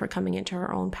story of her coming into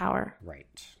her own power. Right.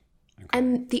 Okay.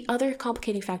 And the other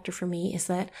complicating factor for me is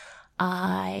that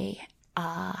I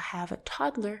have a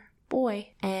toddler boy,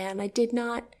 and I did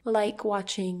not like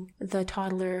watching the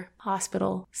toddler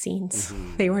hospital scenes.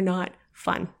 They were not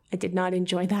fun. I did not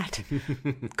enjoy that.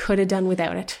 Could have done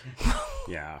without it.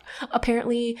 Yeah.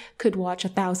 Apparently could watch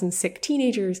 1,000 sick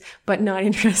teenagers, but not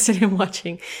interested in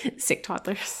watching sick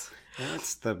toddlers. Well,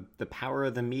 it's the power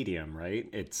of the medium, right?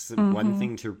 It's one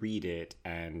thing to read it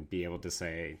and be able to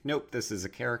say, nope, this is a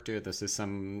character, this is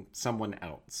someone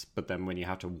else. But then when you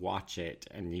have to watch it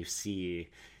and you see,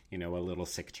 you know, a little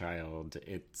sick child,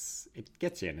 it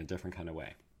gets you in a different kind of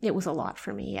way. It was a lot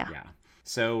for me, yeah. Yeah.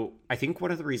 So I think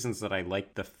one of the reasons that I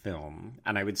like the film,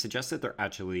 and I would suggest that they're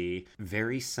actually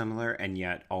very similar and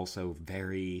yet also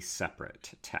very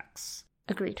separate texts.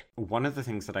 Agreed. One of the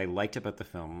things that I liked about the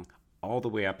film all the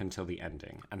way up until the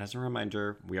ending, and as a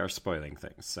reminder, we are spoiling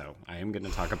things, so I am going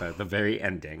to talk about the very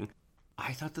ending.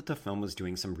 I thought that the film was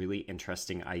doing some really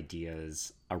interesting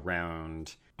ideas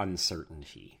around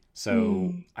uncertainty.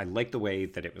 So I like the way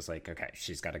that it was like, okay,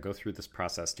 she's got to go through this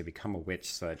process to become a witch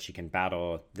so that she can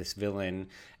battle this villain.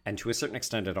 And to a certain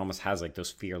extent, it almost has like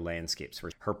those fear landscapes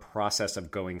where her process of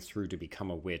going through to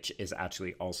become a witch is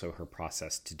actually also her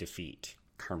process to defeat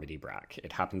Carmody Brock.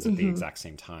 It happens at the exact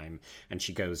same time, and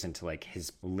she goes into like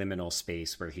his liminal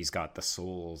space where he's got the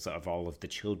souls of all of the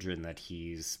children that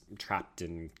he's trapped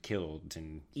and killed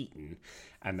and eaten,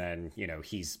 and then, you know,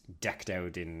 he's decked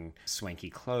out in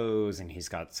swanky clothes and he's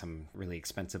got some really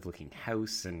expensive looking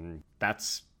house, and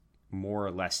that's more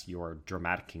or less your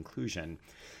dramatic conclusion.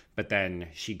 But then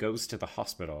she goes to the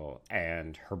hospital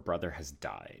and her brother has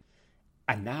died,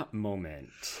 and that moment,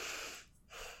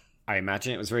 I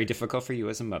imagine it was very difficult for you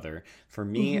as a mother. For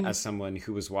me, as someone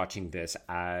who was watching this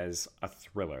as a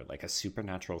thriller, like a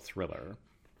supernatural thriller,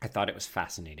 I thought it was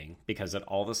fascinating because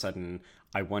all of a sudden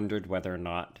I wondered whether or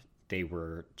not they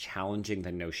were challenging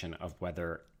the notion of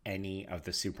whether any of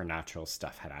the supernatural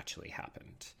stuff had actually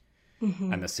happened.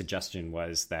 And the suggestion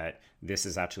was that this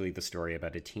is actually the story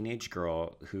about a teenage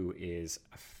girl who is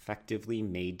effectively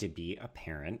made to be a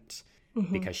parent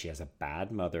because she has a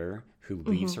bad mother who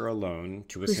leaves her alone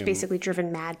to assume... Who's basically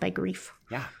driven mad by grief.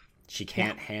 Yeah. She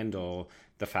can't handle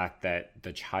the fact that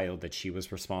the child that she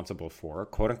was responsible for,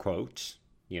 quote unquote,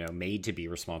 you know, made to be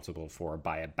responsible for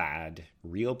by a bad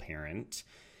real parent,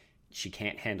 she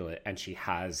can't handle it. And she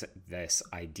has this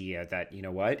idea that, you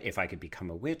know what, if I could become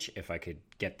a witch, if I could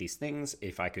get these things,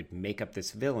 if I could make up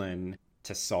this villain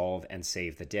to solve and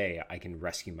save the day, I can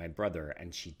rescue my brother.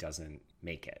 And she doesn't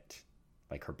make it.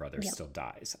 Like, her brother still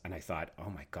dies. And I thought, oh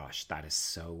my gosh, that is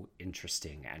so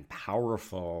interesting and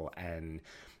powerful. And,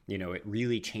 you know, it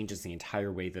really changes the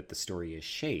entire way that the story is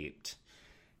shaped.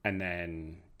 And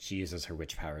then she uses her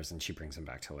witch powers and she brings him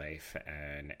back to life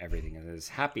and everything is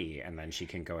happy. And then she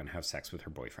can go and have sex with her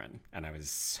boyfriend. And I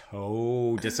was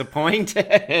so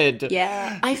disappointed.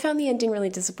 Yeah. I found the ending really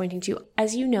disappointing too.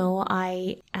 As you know,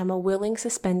 I am a willing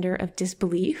suspender of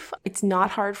disbelief. It's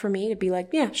not hard for me to be like,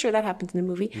 yeah, sure, that happens in the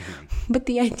movie. Mm-hmm. But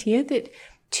the idea that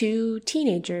two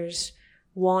teenagers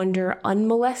wander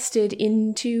unmolested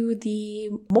into the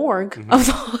morgue of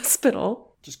the hospital.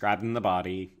 Just grabbing the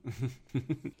body.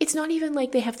 It's not even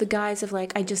like they have the guise of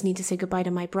like, I just need to say goodbye to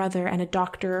my brother, and a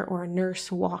doctor or a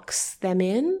nurse walks them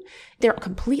in. They're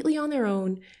completely on their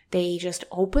own. They just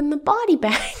open the body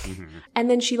bag. Mm-hmm. And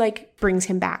then she like brings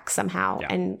him back somehow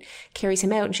and carries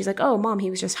him out. And she's like, oh, Mom, he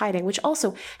was just hiding. Which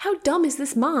also, how dumb is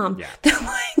this mom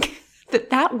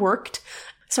that worked?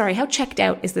 Sorry, how checked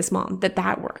out is this mom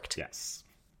that worked? Yes.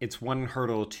 It's one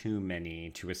hurdle too many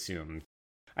to assume.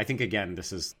 I think, again,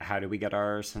 this is how do we get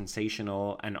our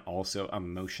sensational and also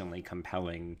emotionally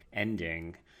compelling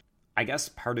ending? I guess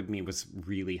part of me was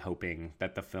really hoping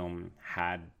that the film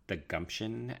had the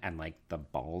gumption and like the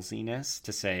ballsiness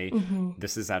to say,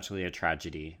 this is actually a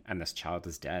tragedy and this child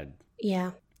is dead.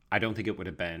 Yeah. I don't think it would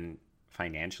have been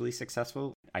financially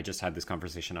successful. I just had this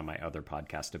conversation on my other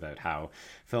podcast about how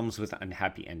films with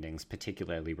unhappy endings,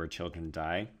 particularly where children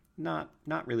die, not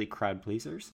really crowd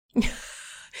pleasers.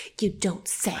 You don't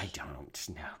say. I don't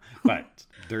know. But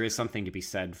there is something to be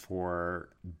said for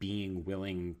being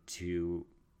willing to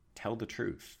tell the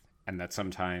truth, and that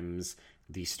sometimes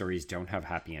these stories don't have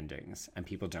happy endings and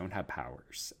people don't have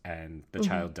powers and the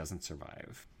child doesn't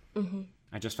survive. Mm-hmm.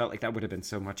 I just felt like that would have been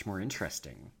so much more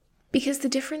interesting. Because the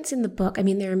difference in the book, I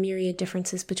mean, there are myriad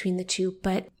differences between the two,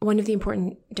 but one of the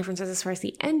important differences as far as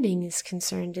the ending is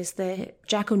concerned is that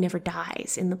Jacko never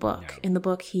dies in the book. No. In the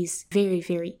book, he's very,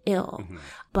 very ill. Mm-hmm.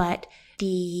 But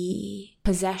the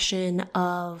possession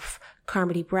of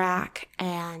Carmody Brack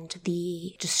and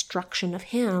the destruction of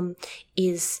him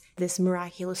is this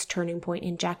miraculous turning point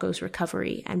in Jacko's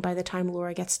recovery. And by the time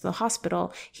Laura gets to the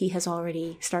hospital, he has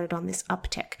already started on this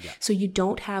uptick. Yeah. So you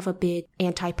don't have a big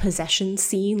anti-possession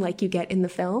scene like you get in the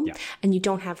film, and you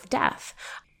don't have the death.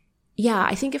 Yeah,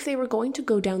 I think if they were going to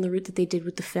go down the route that they did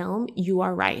with the film, you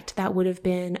are right. That would have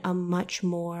been a much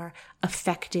more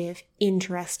effective,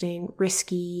 interesting,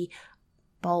 risky,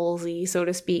 ballsy, so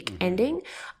to speak, ending.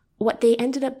 What they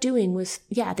ended up doing was,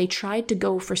 they tried to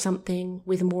go for something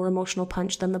with more emotional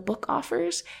punch than the book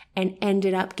offers and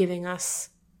ended up giving us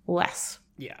less.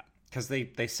 Yeah, because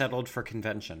they settled for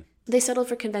convention. They settled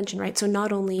for convention, right? So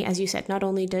not only, as you said, not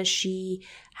only does she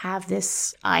have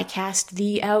this I cast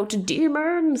thee out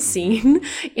demon scene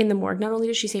in the morgue, not only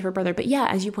does she save her brother, but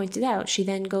as you pointed out, she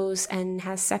then goes and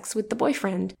has sex with the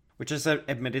boyfriend. Which is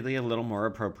admittedly a little more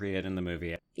appropriate in the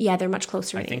movie. Yeah, they're much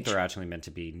closer in age. I think they're actually meant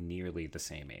to be nearly the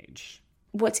same age.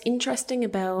 What's interesting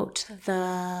about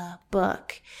the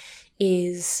book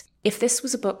is if this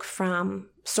was a book from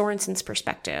Sorensen's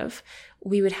perspective,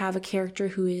 we would have a character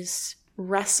who is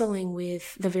wrestling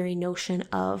with the very notion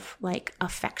of like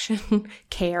affection,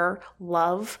 care,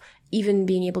 love, even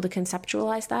being able to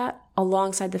conceptualize that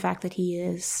alongside the fact that he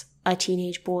is a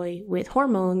teenage boy with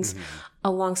hormones,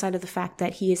 alongside of the fact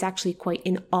that he is actually quite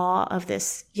in awe of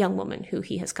this young woman who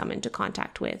he has come into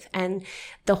contact with. And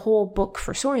the whole book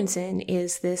for Sorensen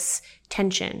is this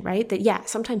tension, right? That,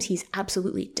 sometimes he's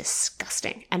absolutely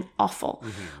disgusting and awful.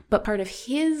 But part of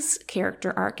his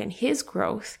character arc and his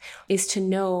growth is to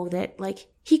know that, like,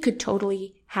 he could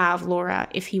totally have Laura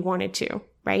if he wanted to,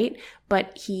 right?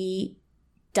 But he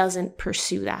doesn't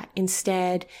pursue that.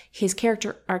 Instead, his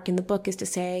character arc in the book is to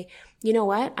say, you know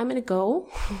what? I'm going to go.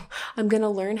 I'm going to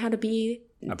learn how to be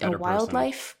a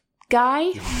wildlife guy.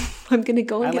 I'm going to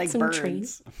go and get some training.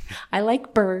 I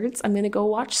like birds. I'm going to go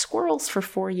watch squirrels for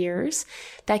 4 years.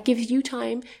 That gives you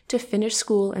time to finish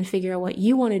school and figure out what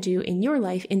you want to do in your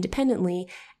life independently.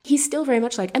 He's still very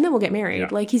much like, and then we'll get married. Yeah.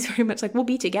 Like, he's very much like, we'll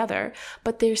be together.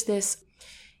 But there's this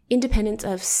independence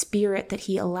of spirit that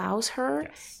he allows her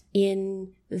in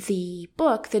the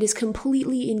book that is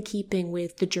completely in keeping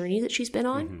with the journey that she's been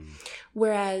on.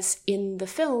 Whereas in the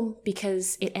film,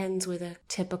 because it ends with a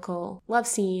typical love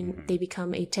scene, they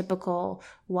become a typical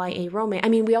YA romance. I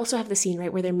mean, we also have the scene,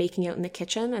 right, where they're making out in the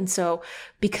kitchen. And so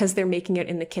because they're making out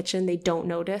in the kitchen, they don't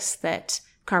notice that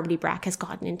Carmody Brack has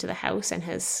gotten into the house and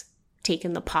has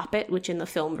taken the poppet, which in the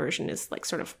film version is like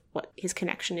sort of what his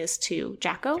connection is to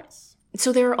Jacko. Yes.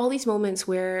 So there are all these moments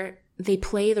where they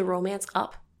play the romance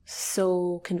up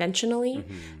so conventionally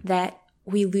that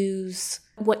we lose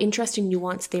what interesting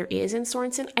nuance there is in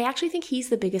Sorensen. I actually think he's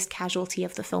the biggest casualty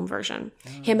of the film version.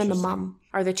 Him and the mum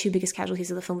are the two biggest casualties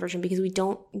of the film version because we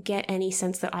don't get any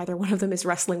sense that either one of them is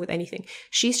wrestling with anything.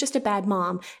 She's just a bad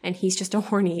mom and he's just a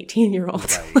horny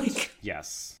 18-year-old. Right.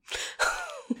 Yes.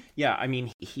 Yeah, I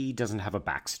mean, he doesn't have a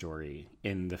backstory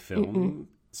in the film.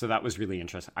 So that was really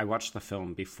interesting. I watched the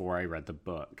film before I read the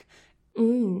book.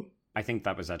 I think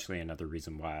that was actually another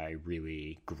reason why I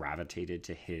really gravitated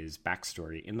to his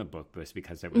backstory in the book, was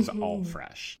because it was all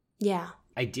fresh. Yeah.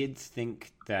 I did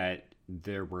think that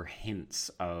there were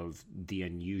hints of the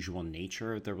unusual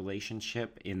nature of the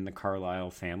relationship in the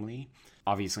Carlisle family.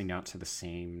 Obviously not to the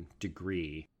same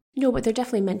degree. No, but they're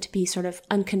definitely meant to be sort of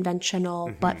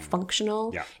unconventional but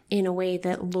functional in a way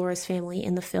that Laura's family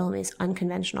in the film is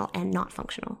unconventional and not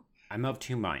functional. I'm of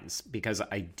two minds, because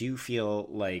I do feel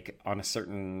like on a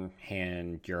certain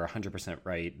hand, you're 100%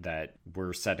 right that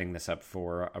we're setting this up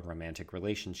for a romantic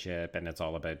relationship and it's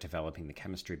all about developing the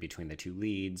chemistry between the two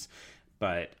leads.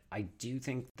 But I do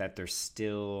think that there's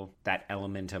still that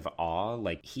element of awe.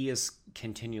 Like, he is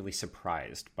continually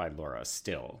surprised by Laura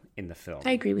still in the film.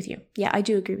 I agree with you. Yeah, I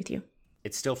do agree with you.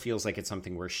 It still feels like it's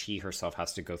something where she herself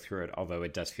has to go through it, although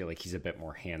it does feel like he's a bit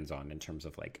more hands-on in terms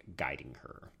of like guiding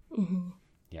her.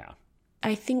 Yeah.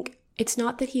 I think it's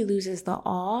not that he loses the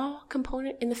awe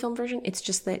component in the film version. It's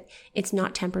just that it's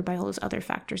not tempered by all those other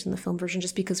factors in the film version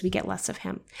just because we get less of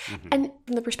him. And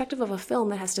from the perspective of a film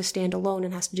that has to stand alone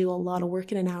and has to do a lot of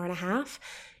work in an hour and a half,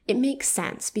 it makes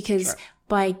sense because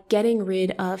by getting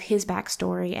rid of his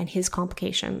backstory and his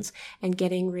complications and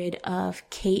getting rid of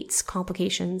Kate's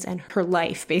complications and her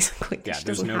life, basically. Yeah, she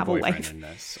there's doesn't no have a boyfriend life. in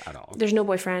this at all. There's no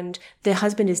boyfriend. The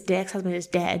husband is dead. Ex-husband is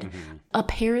dead.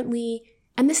 Apparently,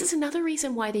 and this is another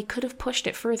reason why they could have pushed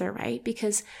it further, right?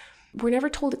 Because we're never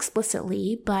told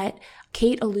explicitly, but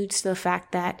Kate alludes to the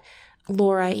fact that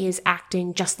Laura is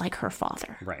acting just like her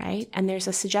father, right? And there's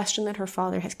a suggestion that her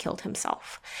father has killed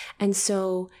himself. And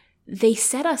so they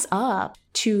set us up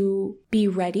to be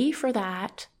ready for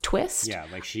that twist. Yeah,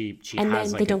 like she and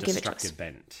has then like they a don't give it to destructive us.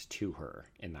 bent to her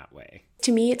in that way.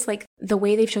 To me, it's like the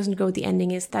way they've chosen to go with the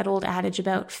ending is that old adage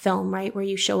about film, right? Where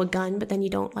you show a gun, but then you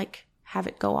don't like have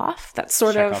it go off. That's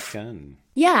sort Check of off gun.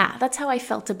 Yeah, that's how I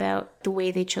felt about the way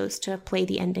they chose to play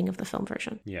the ending of the film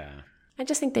version. Yeah. I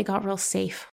just think they got real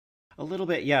safe. A little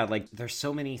bit, yeah. Like, there's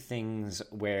so many things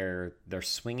where they're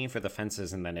swinging for the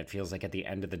fences, and then it feels like at the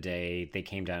end of the day, they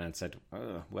came down and said,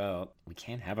 oh, well, we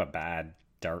can't have a bad,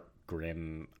 dark,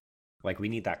 grim... Like, we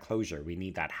need that closure. We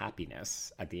need that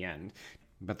happiness at the end.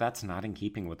 But that's not in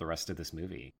keeping with the rest of this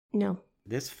movie. No.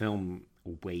 This film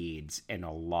wades in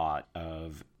a lot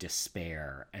of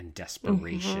despair and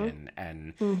desperation.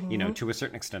 And, you know, to a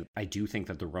certain extent, I do think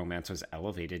that the romance was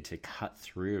elevated to cut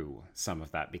through some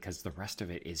of that because the rest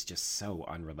of it is just so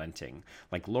unrelenting.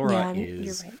 Like, Laura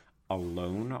is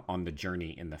alone on the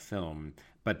journey in the film,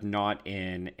 but not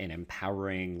in an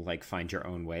empowering, like, find your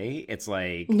own way. It's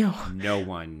like no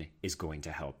one is going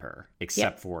to help her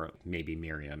except for maybe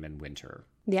Miriam and Winter.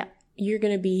 Yeah. You're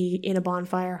going to be in a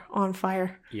bonfire, on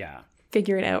fire. Yeah.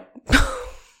 Figure it out.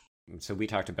 So we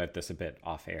talked about this a bit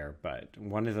off air, but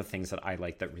one of the things that I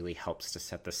like that really helps to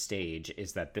set the stage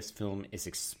is that this film is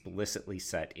explicitly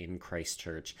set in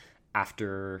Christchurch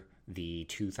after the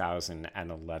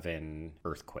 2011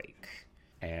 earthquake.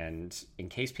 And in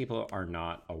case people are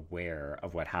not aware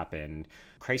of what happened,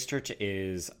 Christchurch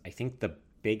is, I think, the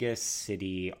biggest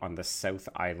city on the South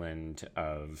Island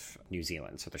of New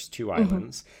Zealand. So there's two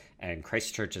islands, and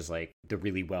Christchurch is like the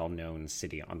really well-known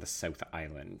city on the South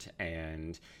Island.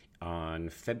 And on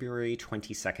February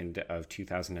 22nd of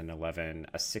 2011,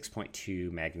 a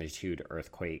 6.2 magnitude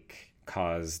earthquake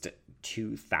caused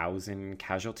 2,000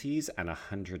 casualties and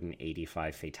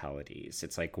 185 fatalities.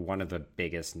 It's like one of the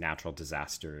biggest natural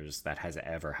disasters that has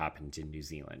ever happened in New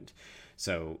Zealand.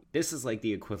 So this is like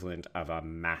the equivalent of a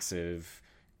massive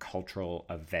cultural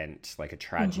event, like a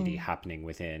tragedy happening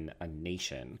within a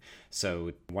nation.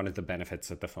 So one of the benefits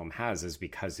that the film has is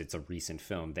because it's a recent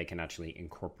film, they can actually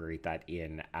incorporate that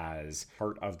in as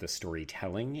part of the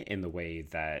storytelling in the way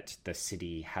that the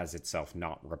city has itself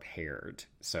not repaired.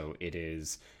 So it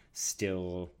is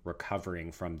still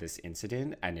recovering from this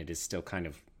incident, and it is still kind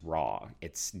of raw.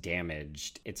 It's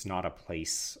damaged. It's not a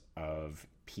place of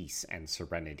peace and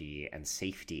serenity and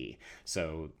safety.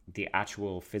 So the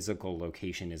actual physical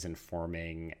location is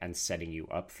informing and setting you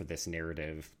up for this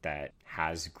narrative that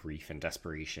has grief and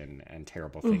desperation and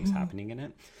terrible things happening in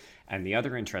it. And the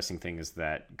other interesting thing is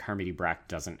that Carmody Brack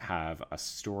doesn't have a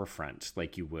storefront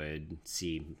like you would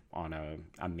see on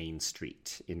a main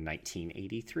street in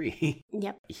 1983.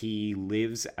 Yep. He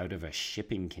lives out of a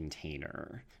shipping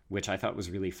container, which I thought was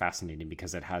really fascinating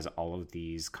because it has all of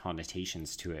these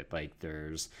connotations to it. Like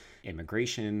there's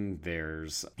immigration,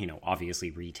 there's,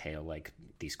 obviously retail, like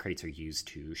these crates are used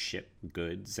to ship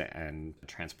goods and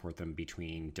transport them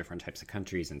between different types of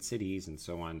countries and cities and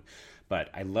so on. But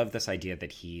I love this idea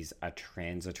that he's a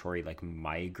transitory, like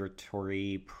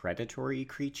migratory, predatory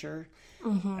creature.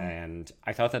 And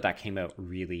I thought that came out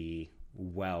really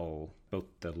well, both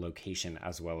the location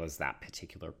as well as that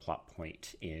particular plot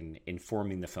point in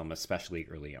informing the film, especially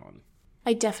early on.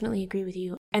 I definitely agree with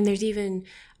you. And there's even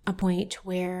a point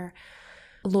where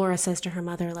Laura says to her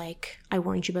mother, like, I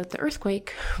warned you about the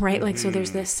earthquake, right? Like, so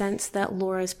there's this sense that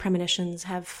Laura's premonitions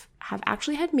have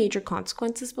actually had major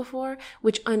consequences before,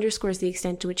 which underscores the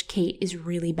extent to which Kate is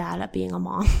really bad at being a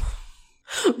mom,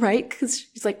 right? Because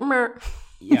she's like, Mer.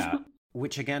 Yeah.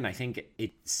 Which, again, I think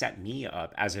it set me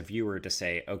up as a viewer to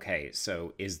say, okay,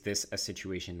 so is this a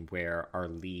situation where our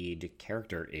lead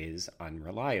character is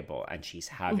unreliable and she's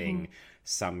having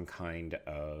some kind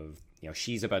of,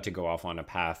 she's about to go off on a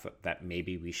path that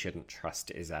maybe we shouldn't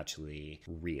trust is actually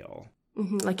real.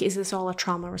 Like, is this all a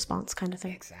trauma response kind of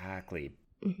thing? Exactly.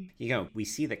 We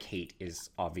see that Kate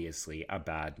is obviously a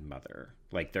bad mother.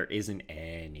 Like, there isn't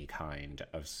any kind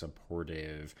of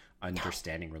supportive,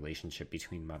 understanding relationship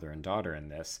between mother and daughter in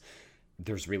this.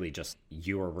 There's really just,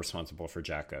 you are responsible for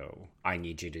Jacko. I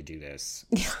need you to do this.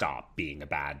 Stop being a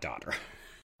bad daughter.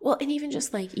 Well, and even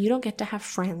just like, you don't get to have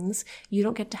friends. You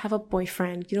don't get to have a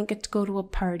boyfriend. You don't get to go to a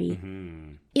party.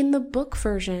 In the book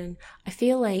version, I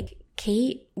feel like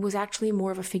Kate was actually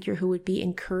more of a figure who would be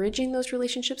encouraging those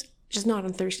relationships, just not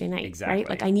on Thursday night, exactly. Right?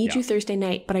 Like, I need you Thursday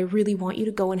night, but I really want you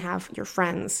to go and have your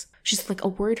friends. She's like,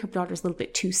 worried her daughter's a little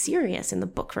bit too serious in the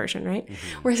book version, right?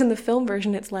 Whereas in the film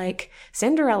version, it's like,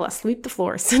 Cinderella, sweep the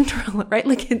floor, Cinderella, right?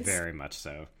 Like, it's very much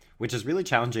so. Which is really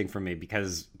challenging for me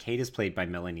because Kate is played by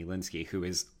Melanie Lynskey, who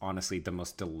is honestly the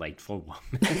most delightful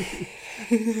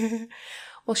woman.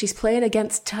 Well, she's playing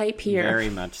against type here.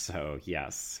 Very much so,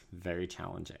 yes. Very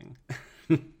challenging.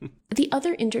 The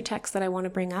other intertext that I want to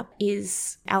bring up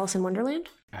is Alice in Wonderland.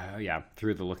 Oh, yeah.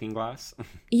 Through the Looking Glass.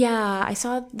 Yeah, I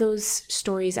saw those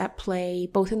stories at play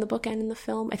both in the book and in the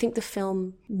film. I think the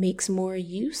film makes more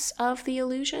use of the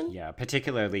illusion. Yeah,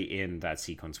 particularly in that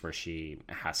sequence where she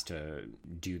has to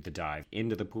do the dive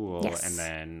into the pool and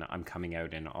then I'm coming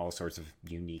out in all sorts of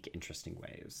unique, interesting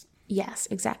ways. Yes,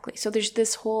 exactly. So there's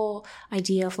this whole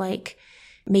idea of like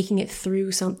making it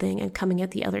through something and coming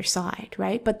at the other side,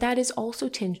 right? But that is also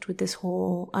tinged with this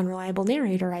whole unreliable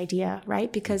narrator idea,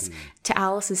 right? Because to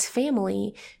Alice's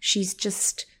family, she's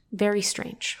just very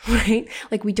strange, right?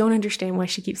 Like, we don't understand why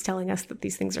she keeps telling us that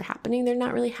these things are happening. They're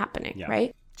not really happening,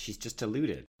 right? She's just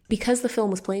deluded. Because the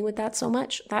film was playing with that so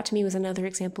much, that to me was another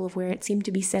example of where it seemed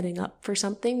to be setting up for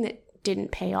something that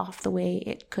didn't pay off the way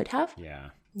it could have.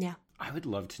 Yeah. I would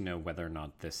love to know whether or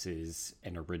not this is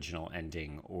an original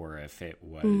ending or if it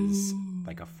was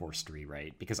like a forced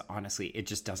rewrite, because honestly, it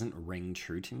just doesn't ring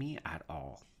true to me at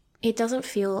all. It doesn't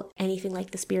feel anything like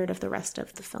the spirit of the rest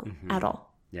of the film at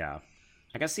all. Yeah.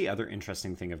 I guess the other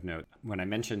interesting thing of note, when I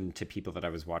mentioned to people that I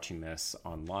was watching this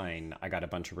online, I got a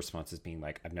bunch of responses being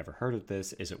like, I've never heard of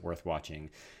this. Is it worth watching?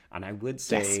 And I would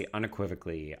say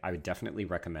unequivocally, I would definitely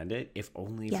recommend it, if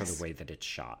only for the way that it's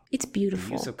shot. It's beautiful.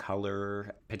 The use of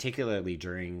color, particularly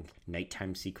during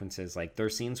nighttime sequences, like there are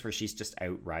scenes where she's just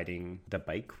out riding the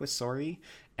bike with Sori,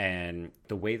 and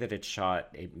the way that it's shot,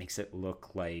 it makes it look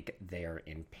like they're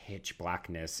in pitch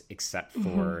blackness except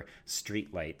for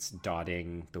street lights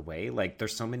dotting the way. Like,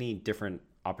 there's so many different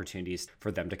opportunities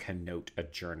for them to connote a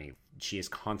journey. She is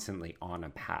constantly on a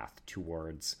path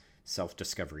towards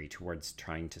self-discovery, towards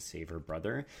trying to save her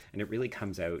brother, and it really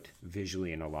comes out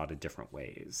visually in a lot of different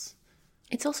ways.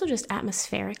 It's also just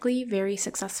atmospherically very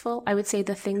successful. I would say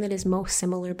the thing that is most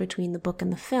similar between the book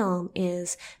and the film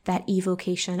is that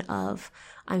evocation of,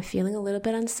 I'm feeling a little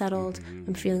bit unsettled,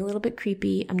 I'm feeling a little bit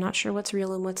creepy, I'm not sure what's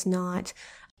real and what's not.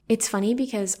 It's funny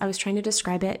because I was trying to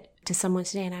describe it to someone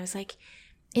today and I was like,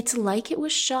 it's like it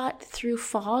was shot through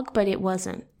fog, but it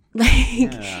wasn't.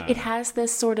 Like, it has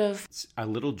this sort of... It's a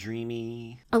little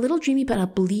dreamy, but a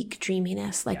bleak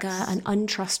dreaminess, like an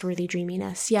untrustworthy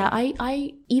dreaminess. Yeah,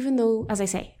 I even though, as I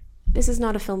say, This is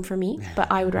not a film for me, but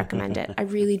I would recommend it. I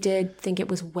really did think it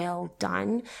was well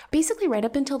done. Basically, right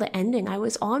up until the ending, I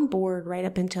was on board right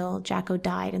up until Jacko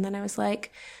died. And then I was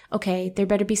like, okay, there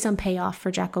better be some payoff for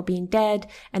Jacko being dead.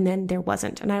 And then there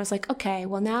wasn't. And I was like, okay,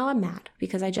 well, now I'm mad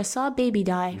because I just saw a baby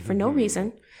die for no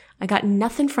reason. I got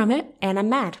nothing from it, and I'm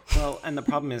mad. Well, and the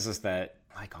problem is that,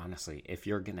 like, honestly, if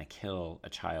you're going to kill a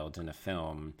child in a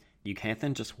film, you can't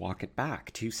then just walk it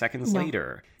back 2 seconds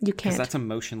later. You can't. Because that's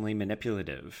emotionally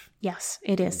manipulative. Yes,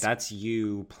 it is. That's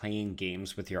you playing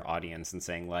games with your audience and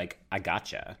saying, like, I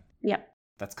gotcha. Yep.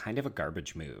 That's kind of a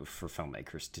garbage move for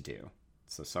filmmakers to do.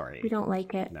 So sorry. We don't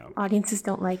like it. No. Audiences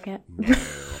don't like it. No.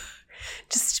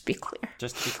 Just to be clear.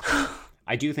 Just to be clear.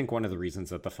 I do think one of the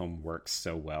reasons that the film works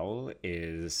so well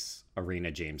is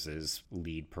Arena James's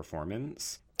lead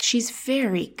performance. She's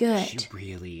very good. She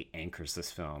really anchors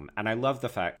this film. And I love the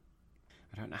fact,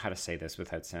 I don't know how to say this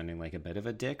without sounding like a bit of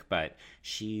a dick, but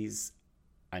she's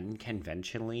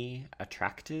unconventionally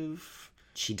attractive.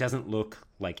 She doesn't look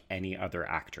like any other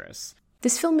actress.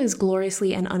 This film is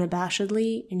gloriously and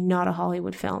unabashedly not a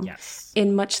Hollywood film. Yes.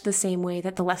 In much the same way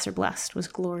that The Lesser Blessed was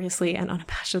gloriously and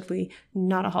unabashedly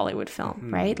not a Hollywood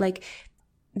film, right? Like,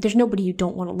 there's nobody you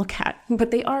don't want to look at, but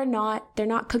they're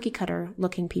not cookie cutter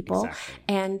looking people. Exactly.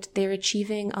 And they're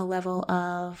achieving a level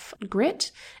of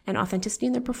grit and authenticity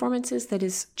in their performances that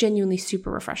is genuinely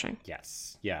super refreshing.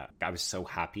 Yes. Yeah. I was so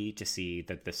happy to see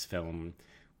that this film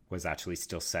was actually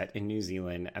still set in New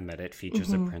Zealand and that it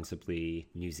features a principally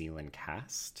New Zealand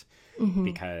cast,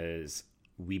 because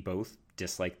we both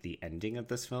disliked the ending of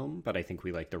this film, but I think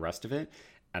we liked the rest of it.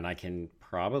 And I can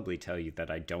probably tell you that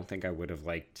I don't think I would have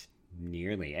liked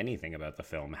nearly anything about the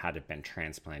film had it been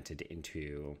transplanted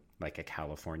into like a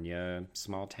California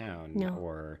small town,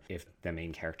 or if the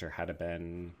main character had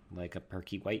been like a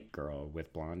perky white girl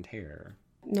with blonde hair.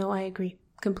 No, I agree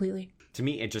completely. To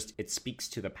me, it speaks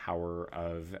to the power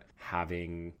of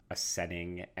having a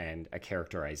setting and a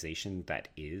characterization that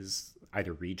is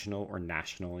either regional or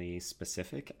nationally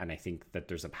specific, and I think that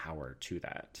there's a power to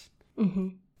that.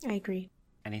 I agree.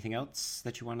 Anything else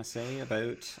that you want to say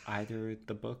about either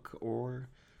the book or...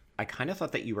 I kind of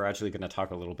thought that you were actually going to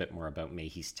talk a little bit more about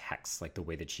Mayhe's text, like the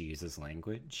way that she uses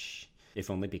language, if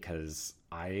only because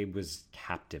I was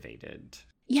captivated.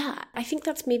 Yeah, I think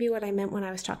that's maybe what I meant when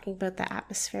I was talking about the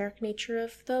atmospheric nature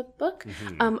of the book.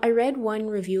 I read one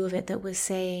review of it that was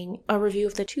saying, a review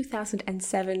of the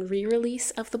 2007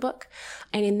 re-release of the book.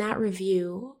 And in that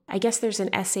review, I guess there's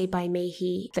an essay by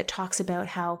Mayhe that talks about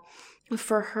how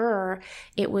for her,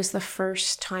 it was the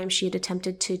first time she had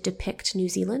attempted to depict New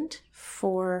Zealand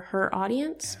for her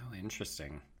audience. Oh,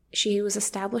 interesting. She was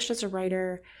established as a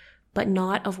writer, but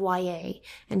not of YA,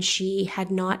 and she had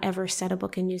not ever set a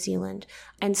book in New Zealand.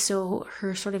 And so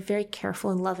her sort of very careful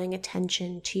and loving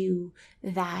attention to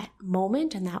that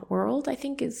moment and that world, I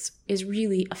think is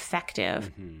really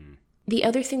effective. The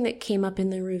other thing that came up in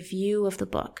the review of the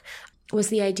book was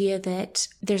the idea that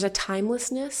there's a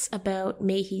timelessness about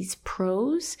Mayhe's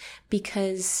prose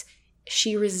because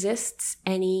she resists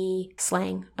any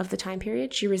slang of the time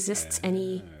period. She resists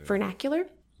any vernacular.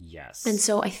 Yes. And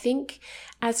so I think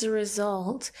as a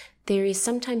result, there is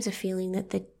sometimes a feeling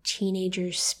that the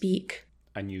teenagers speak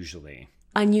Unusually,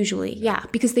 yeah,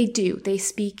 because they do. They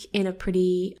speak in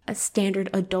a standard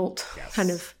adult kind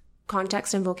of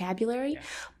context and vocabulary. Yes.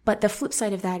 But the flip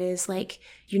side of that is like,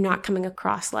 you're not coming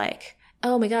across like,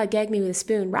 oh my God, gag me with a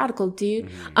spoon, radical dude.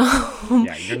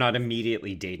 Yeah, you're not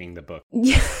immediately dating the book.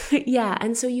 Yeah,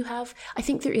 and so you have, I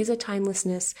think there is a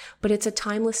timelessness, but it's a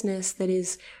timelessness that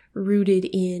is rooted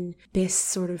in this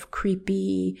sort of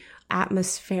creepy,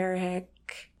 atmospheric,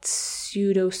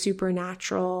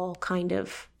 pseudo-supernatural kind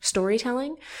of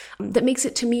storytelling that makes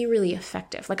it, to me, really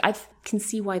effective. Like, I can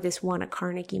see why this won a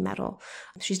Carnegie Medal.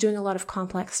 She's doing a lot of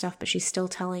complex stuff, but she's still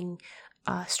telling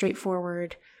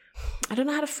straightforward, I don't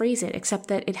know how to phrase it, except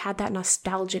that it had that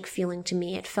nostalgic feeling to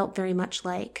me. It felt very much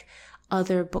like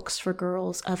other books for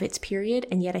girls of its period,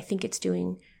 and yet I think it's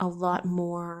doing a lot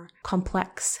more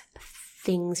complex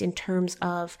things in terms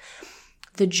of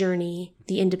the journey,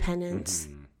 the independence,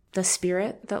 the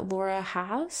spirit that Laura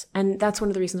has. And that's one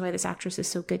of the reasons why this actress is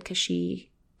so good, because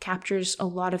she captures a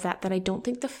lot of that I don't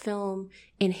think the film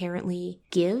inherently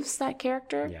gives that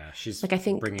character. Yeah, she's like, I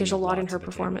think there's a lot in her to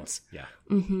performance. Yeah.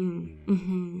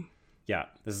 Yeah,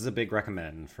 this is a big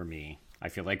recommend for me. I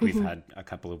feel like we've had a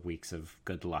couple of weeks of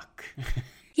good luck.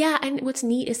 Yeah, and what's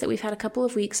neat is that we've had a couple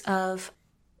of weeks of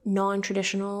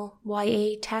non-traditional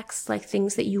YA texts, like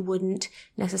things that you wouldn't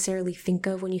necessarily think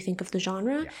of when you think of the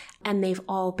genre, and they've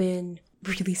all been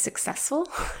really successful,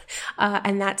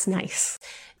 and that's nice.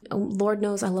 Lord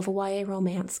knows I love a YA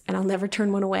romance, and I'll never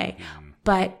turn one away,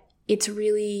 but it's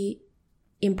really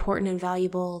important and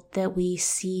valuable that we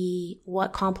see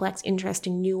what complex,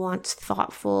 interesting, nuanced,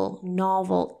 thoughtful,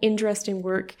 novel, interesting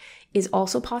work is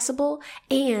also possible.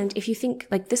 And if you think,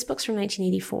 like, this book's from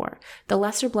 1984, The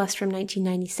Lesser Blessed from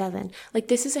 1997, like,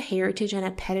 this is a heritage and a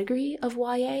pedigree of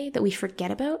YA that we forget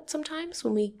about sometimes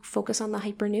when we focus on the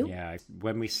hyper new. Yeah,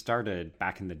 when we started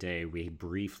back in the day, we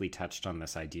briefly touched on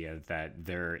this idea that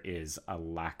there is a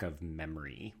lack of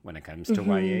memory when it comes to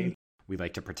YA. We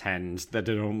like to pretend that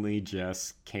it only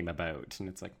just came about. And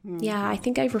it's like, Yeah, I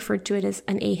think I've referred to it as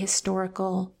an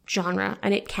ahistorical genre,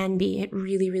 and it can be. It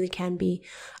really, really can be.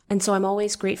 And so I'm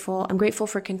always grateful. I'm grateful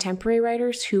for contemporary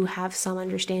writers who have some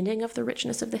understanding of the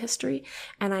richness of the history.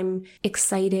 And I'm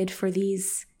excited for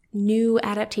these new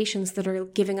adaptations that are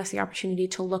giving us the opportunity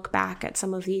to look back at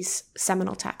some of these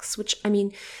seminal texts, which, I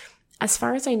mean, as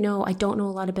far as I know, I don't know a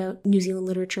lot about New Zealand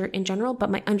literature in general, but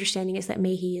my understanding is that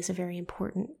Mayhew is a very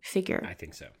important figure. I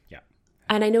think so, yeah.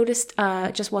 And I noticed,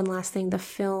 just one last thing, the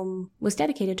film was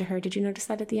dedicated to her. Did you notice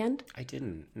that at the end? I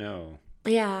didn't, no.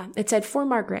 Yeah, it said, for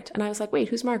Margaret. And I was like, wait,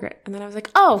 who's Margaret? And then I was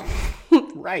like, oh,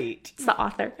 right. It's the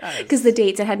author. Yes. Because the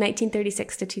dates, it had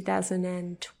 1936 to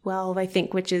 2012, I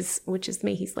think, which is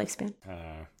Mayhew's lifespan.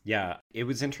 Yeah, it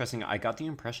was interesting. I got the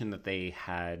impression that they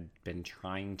had been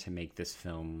trying to make this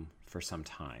film for some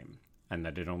time and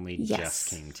that it only just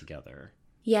came together.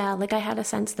 Yeah, like I had a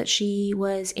sense that she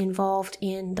was involved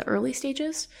in the early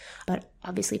stages, but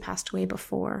obviously passed away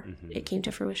before it came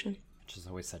to fruition. Which is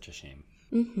always such a shame.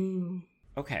 Mm-hmm.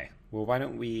 Okay, well, why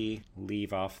don't we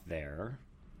leave off there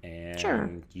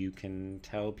and you can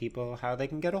tell people how they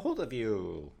can get a hold of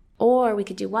you. Or we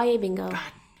could do YA bingo.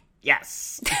 God,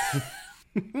 yes.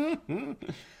 Bingo!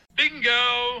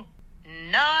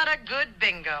 Not a good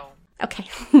bingo. Okay,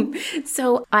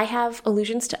 so I have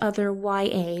allusions to other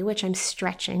YA, which I'm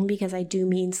stretching because I do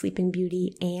mean Sleeping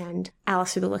Beauty and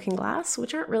Alice Through the Looking Glass,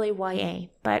 which aren't really YA,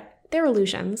 but they're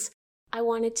allusions. I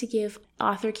wanted to give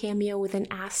author cameo with an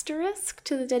asterisk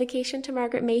to the dedication to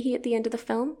Margaret Mayhew at the end of the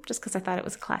film, just because I thought it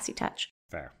was a classy touch.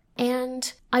 Fair.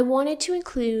 And I wanted to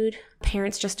include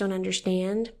Parents Just Don't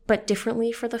Understand, but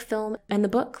differently for the film and the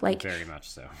book. Like, very much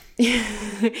so.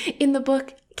 In the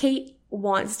book, Kate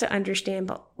wants to understand,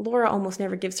 but Laura almost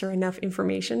never gives her enough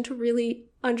information to really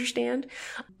understand.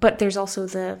 But there's also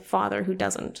the father who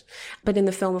doesn't. But in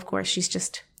the film, of course, she's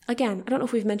just, again, I don't know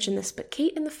if we've mentioned this, but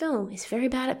Kate in the film is very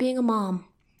bad at being a mom.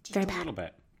 Just very a bad. little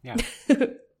bit, yeah.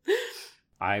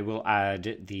 I will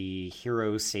add the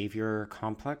hero-savior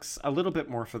complex a little bit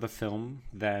more for the film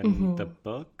than the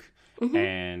book.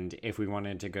 And if we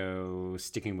wanted to go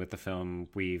sticking with the film,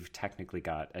 we've technically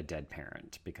got a dead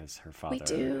parent because her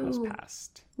father has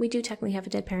passed. We do technically have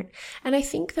a dead parent. And I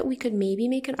think that we could maybe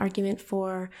make an argument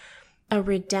for a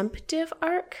redemptive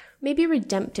arc. Maybe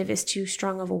redemptive is too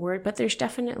strong of a word, but there's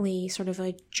definitely sort of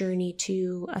a journey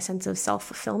to a sense of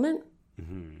self-fulfillment.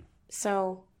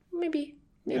 So maybe.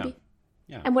 Yeah.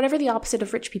 And whatever the opposite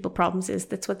of rich people problems is,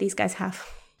 that's what these guys have.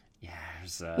 Yeah,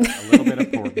 there's a little bit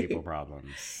of poor people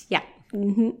problems. Yeah.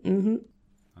 All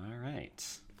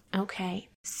right. Okay.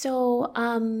 So,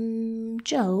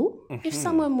 Joe, if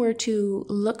someone were to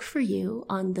look for you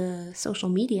on the social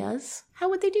medias, how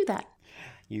would they do that?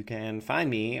 You can find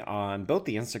me on both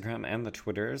the Instagram and the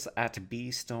Twitters at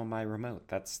B Stole My Remote.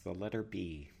 That's the letter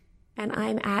B. And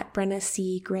I'm at Brenna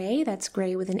C. Gray. That's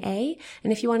Gray with an A.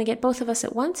 And if you want to get both of us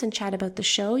at once and chat about the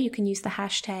show, you can use the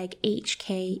hashtag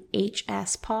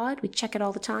HKHSPod. We check it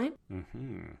all the time.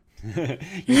 You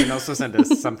can also send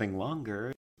us something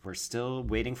longer. We're still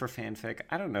waiting for fanfic.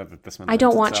 I don't know that this one. I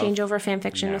don't want changeover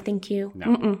fanfiction. No, thank you.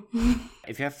 No.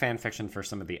 If you have fanfiction for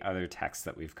some of the other texts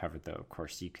that we've covered, though, of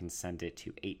course, you can send it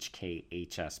to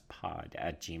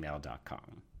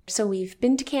hkhspod@gmail.com. So we've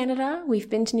been to Canada, we've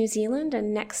been to New Zealand,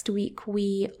 and next week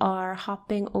we are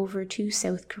hopping over to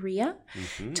South Korea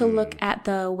to look at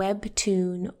the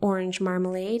webtoon Orange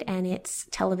Marmalade and its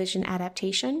television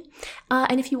adaptation.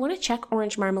 And if you want to check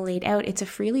Orange Marmalade out, it's a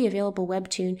freely available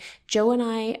webtoon. Joe and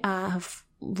I have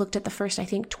looked at the first, I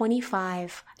think,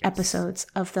 25 episodes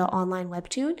of the online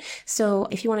webtoon. So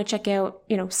if you want to check out,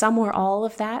 some or all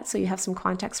of that, so you have some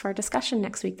context for our discussion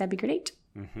next week, that'd be great.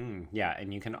 Yeah,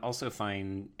 and you can also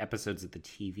find episodes of the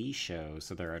TV show.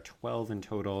 So there are 12 in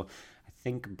total. I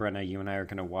think, Brenna, you and I are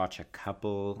going to watch a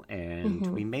couple, and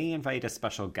we may invite a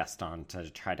special guest on to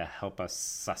try to help us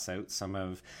suss out some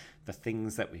of the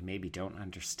things that we maybe don't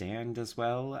understand as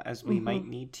well as we might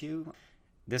need to.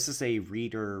 This is a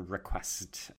reader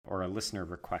request or a listener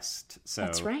request. So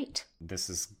that's right. This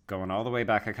is going all the way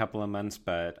back a couple of months,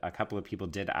 but a couple of people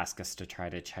did ask us to try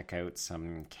to check out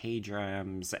some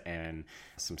K-dramas and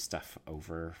some stuff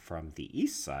over from the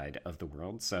east side of the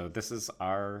world. So this is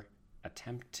our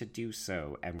attempt to do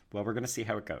so. And, well, we're going to see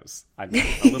how it goes. I'm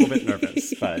a little bit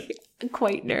nervous, but... I'm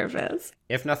quite nervous.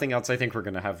 If nothing else, I think we're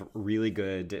going to have really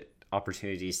good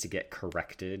opportunities to get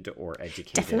corrected or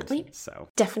educated.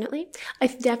 Definitely. I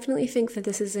definitely think that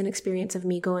this is an experience of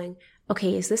me going,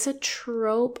 okay, is this a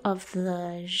trope of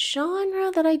the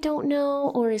genre that I don't know,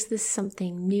 or is this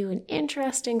something new and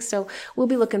interesting? So we'll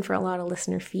be looking for a lot of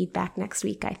listener feedback next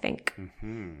week, I think.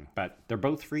 But they're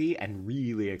both free and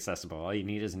really accessible. All you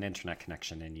need is an internet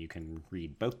connection, and you can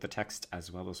read both the text as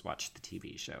well as watch the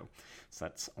TV show. So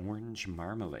that's Orange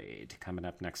Marmalade coming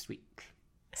up next week.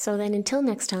 So then until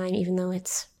next time, even though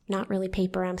it's not really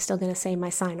paper, I'm still going to say my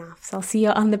sign-off. So I'll see you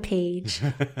on the page.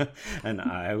 And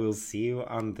I will see you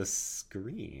on the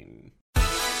screen.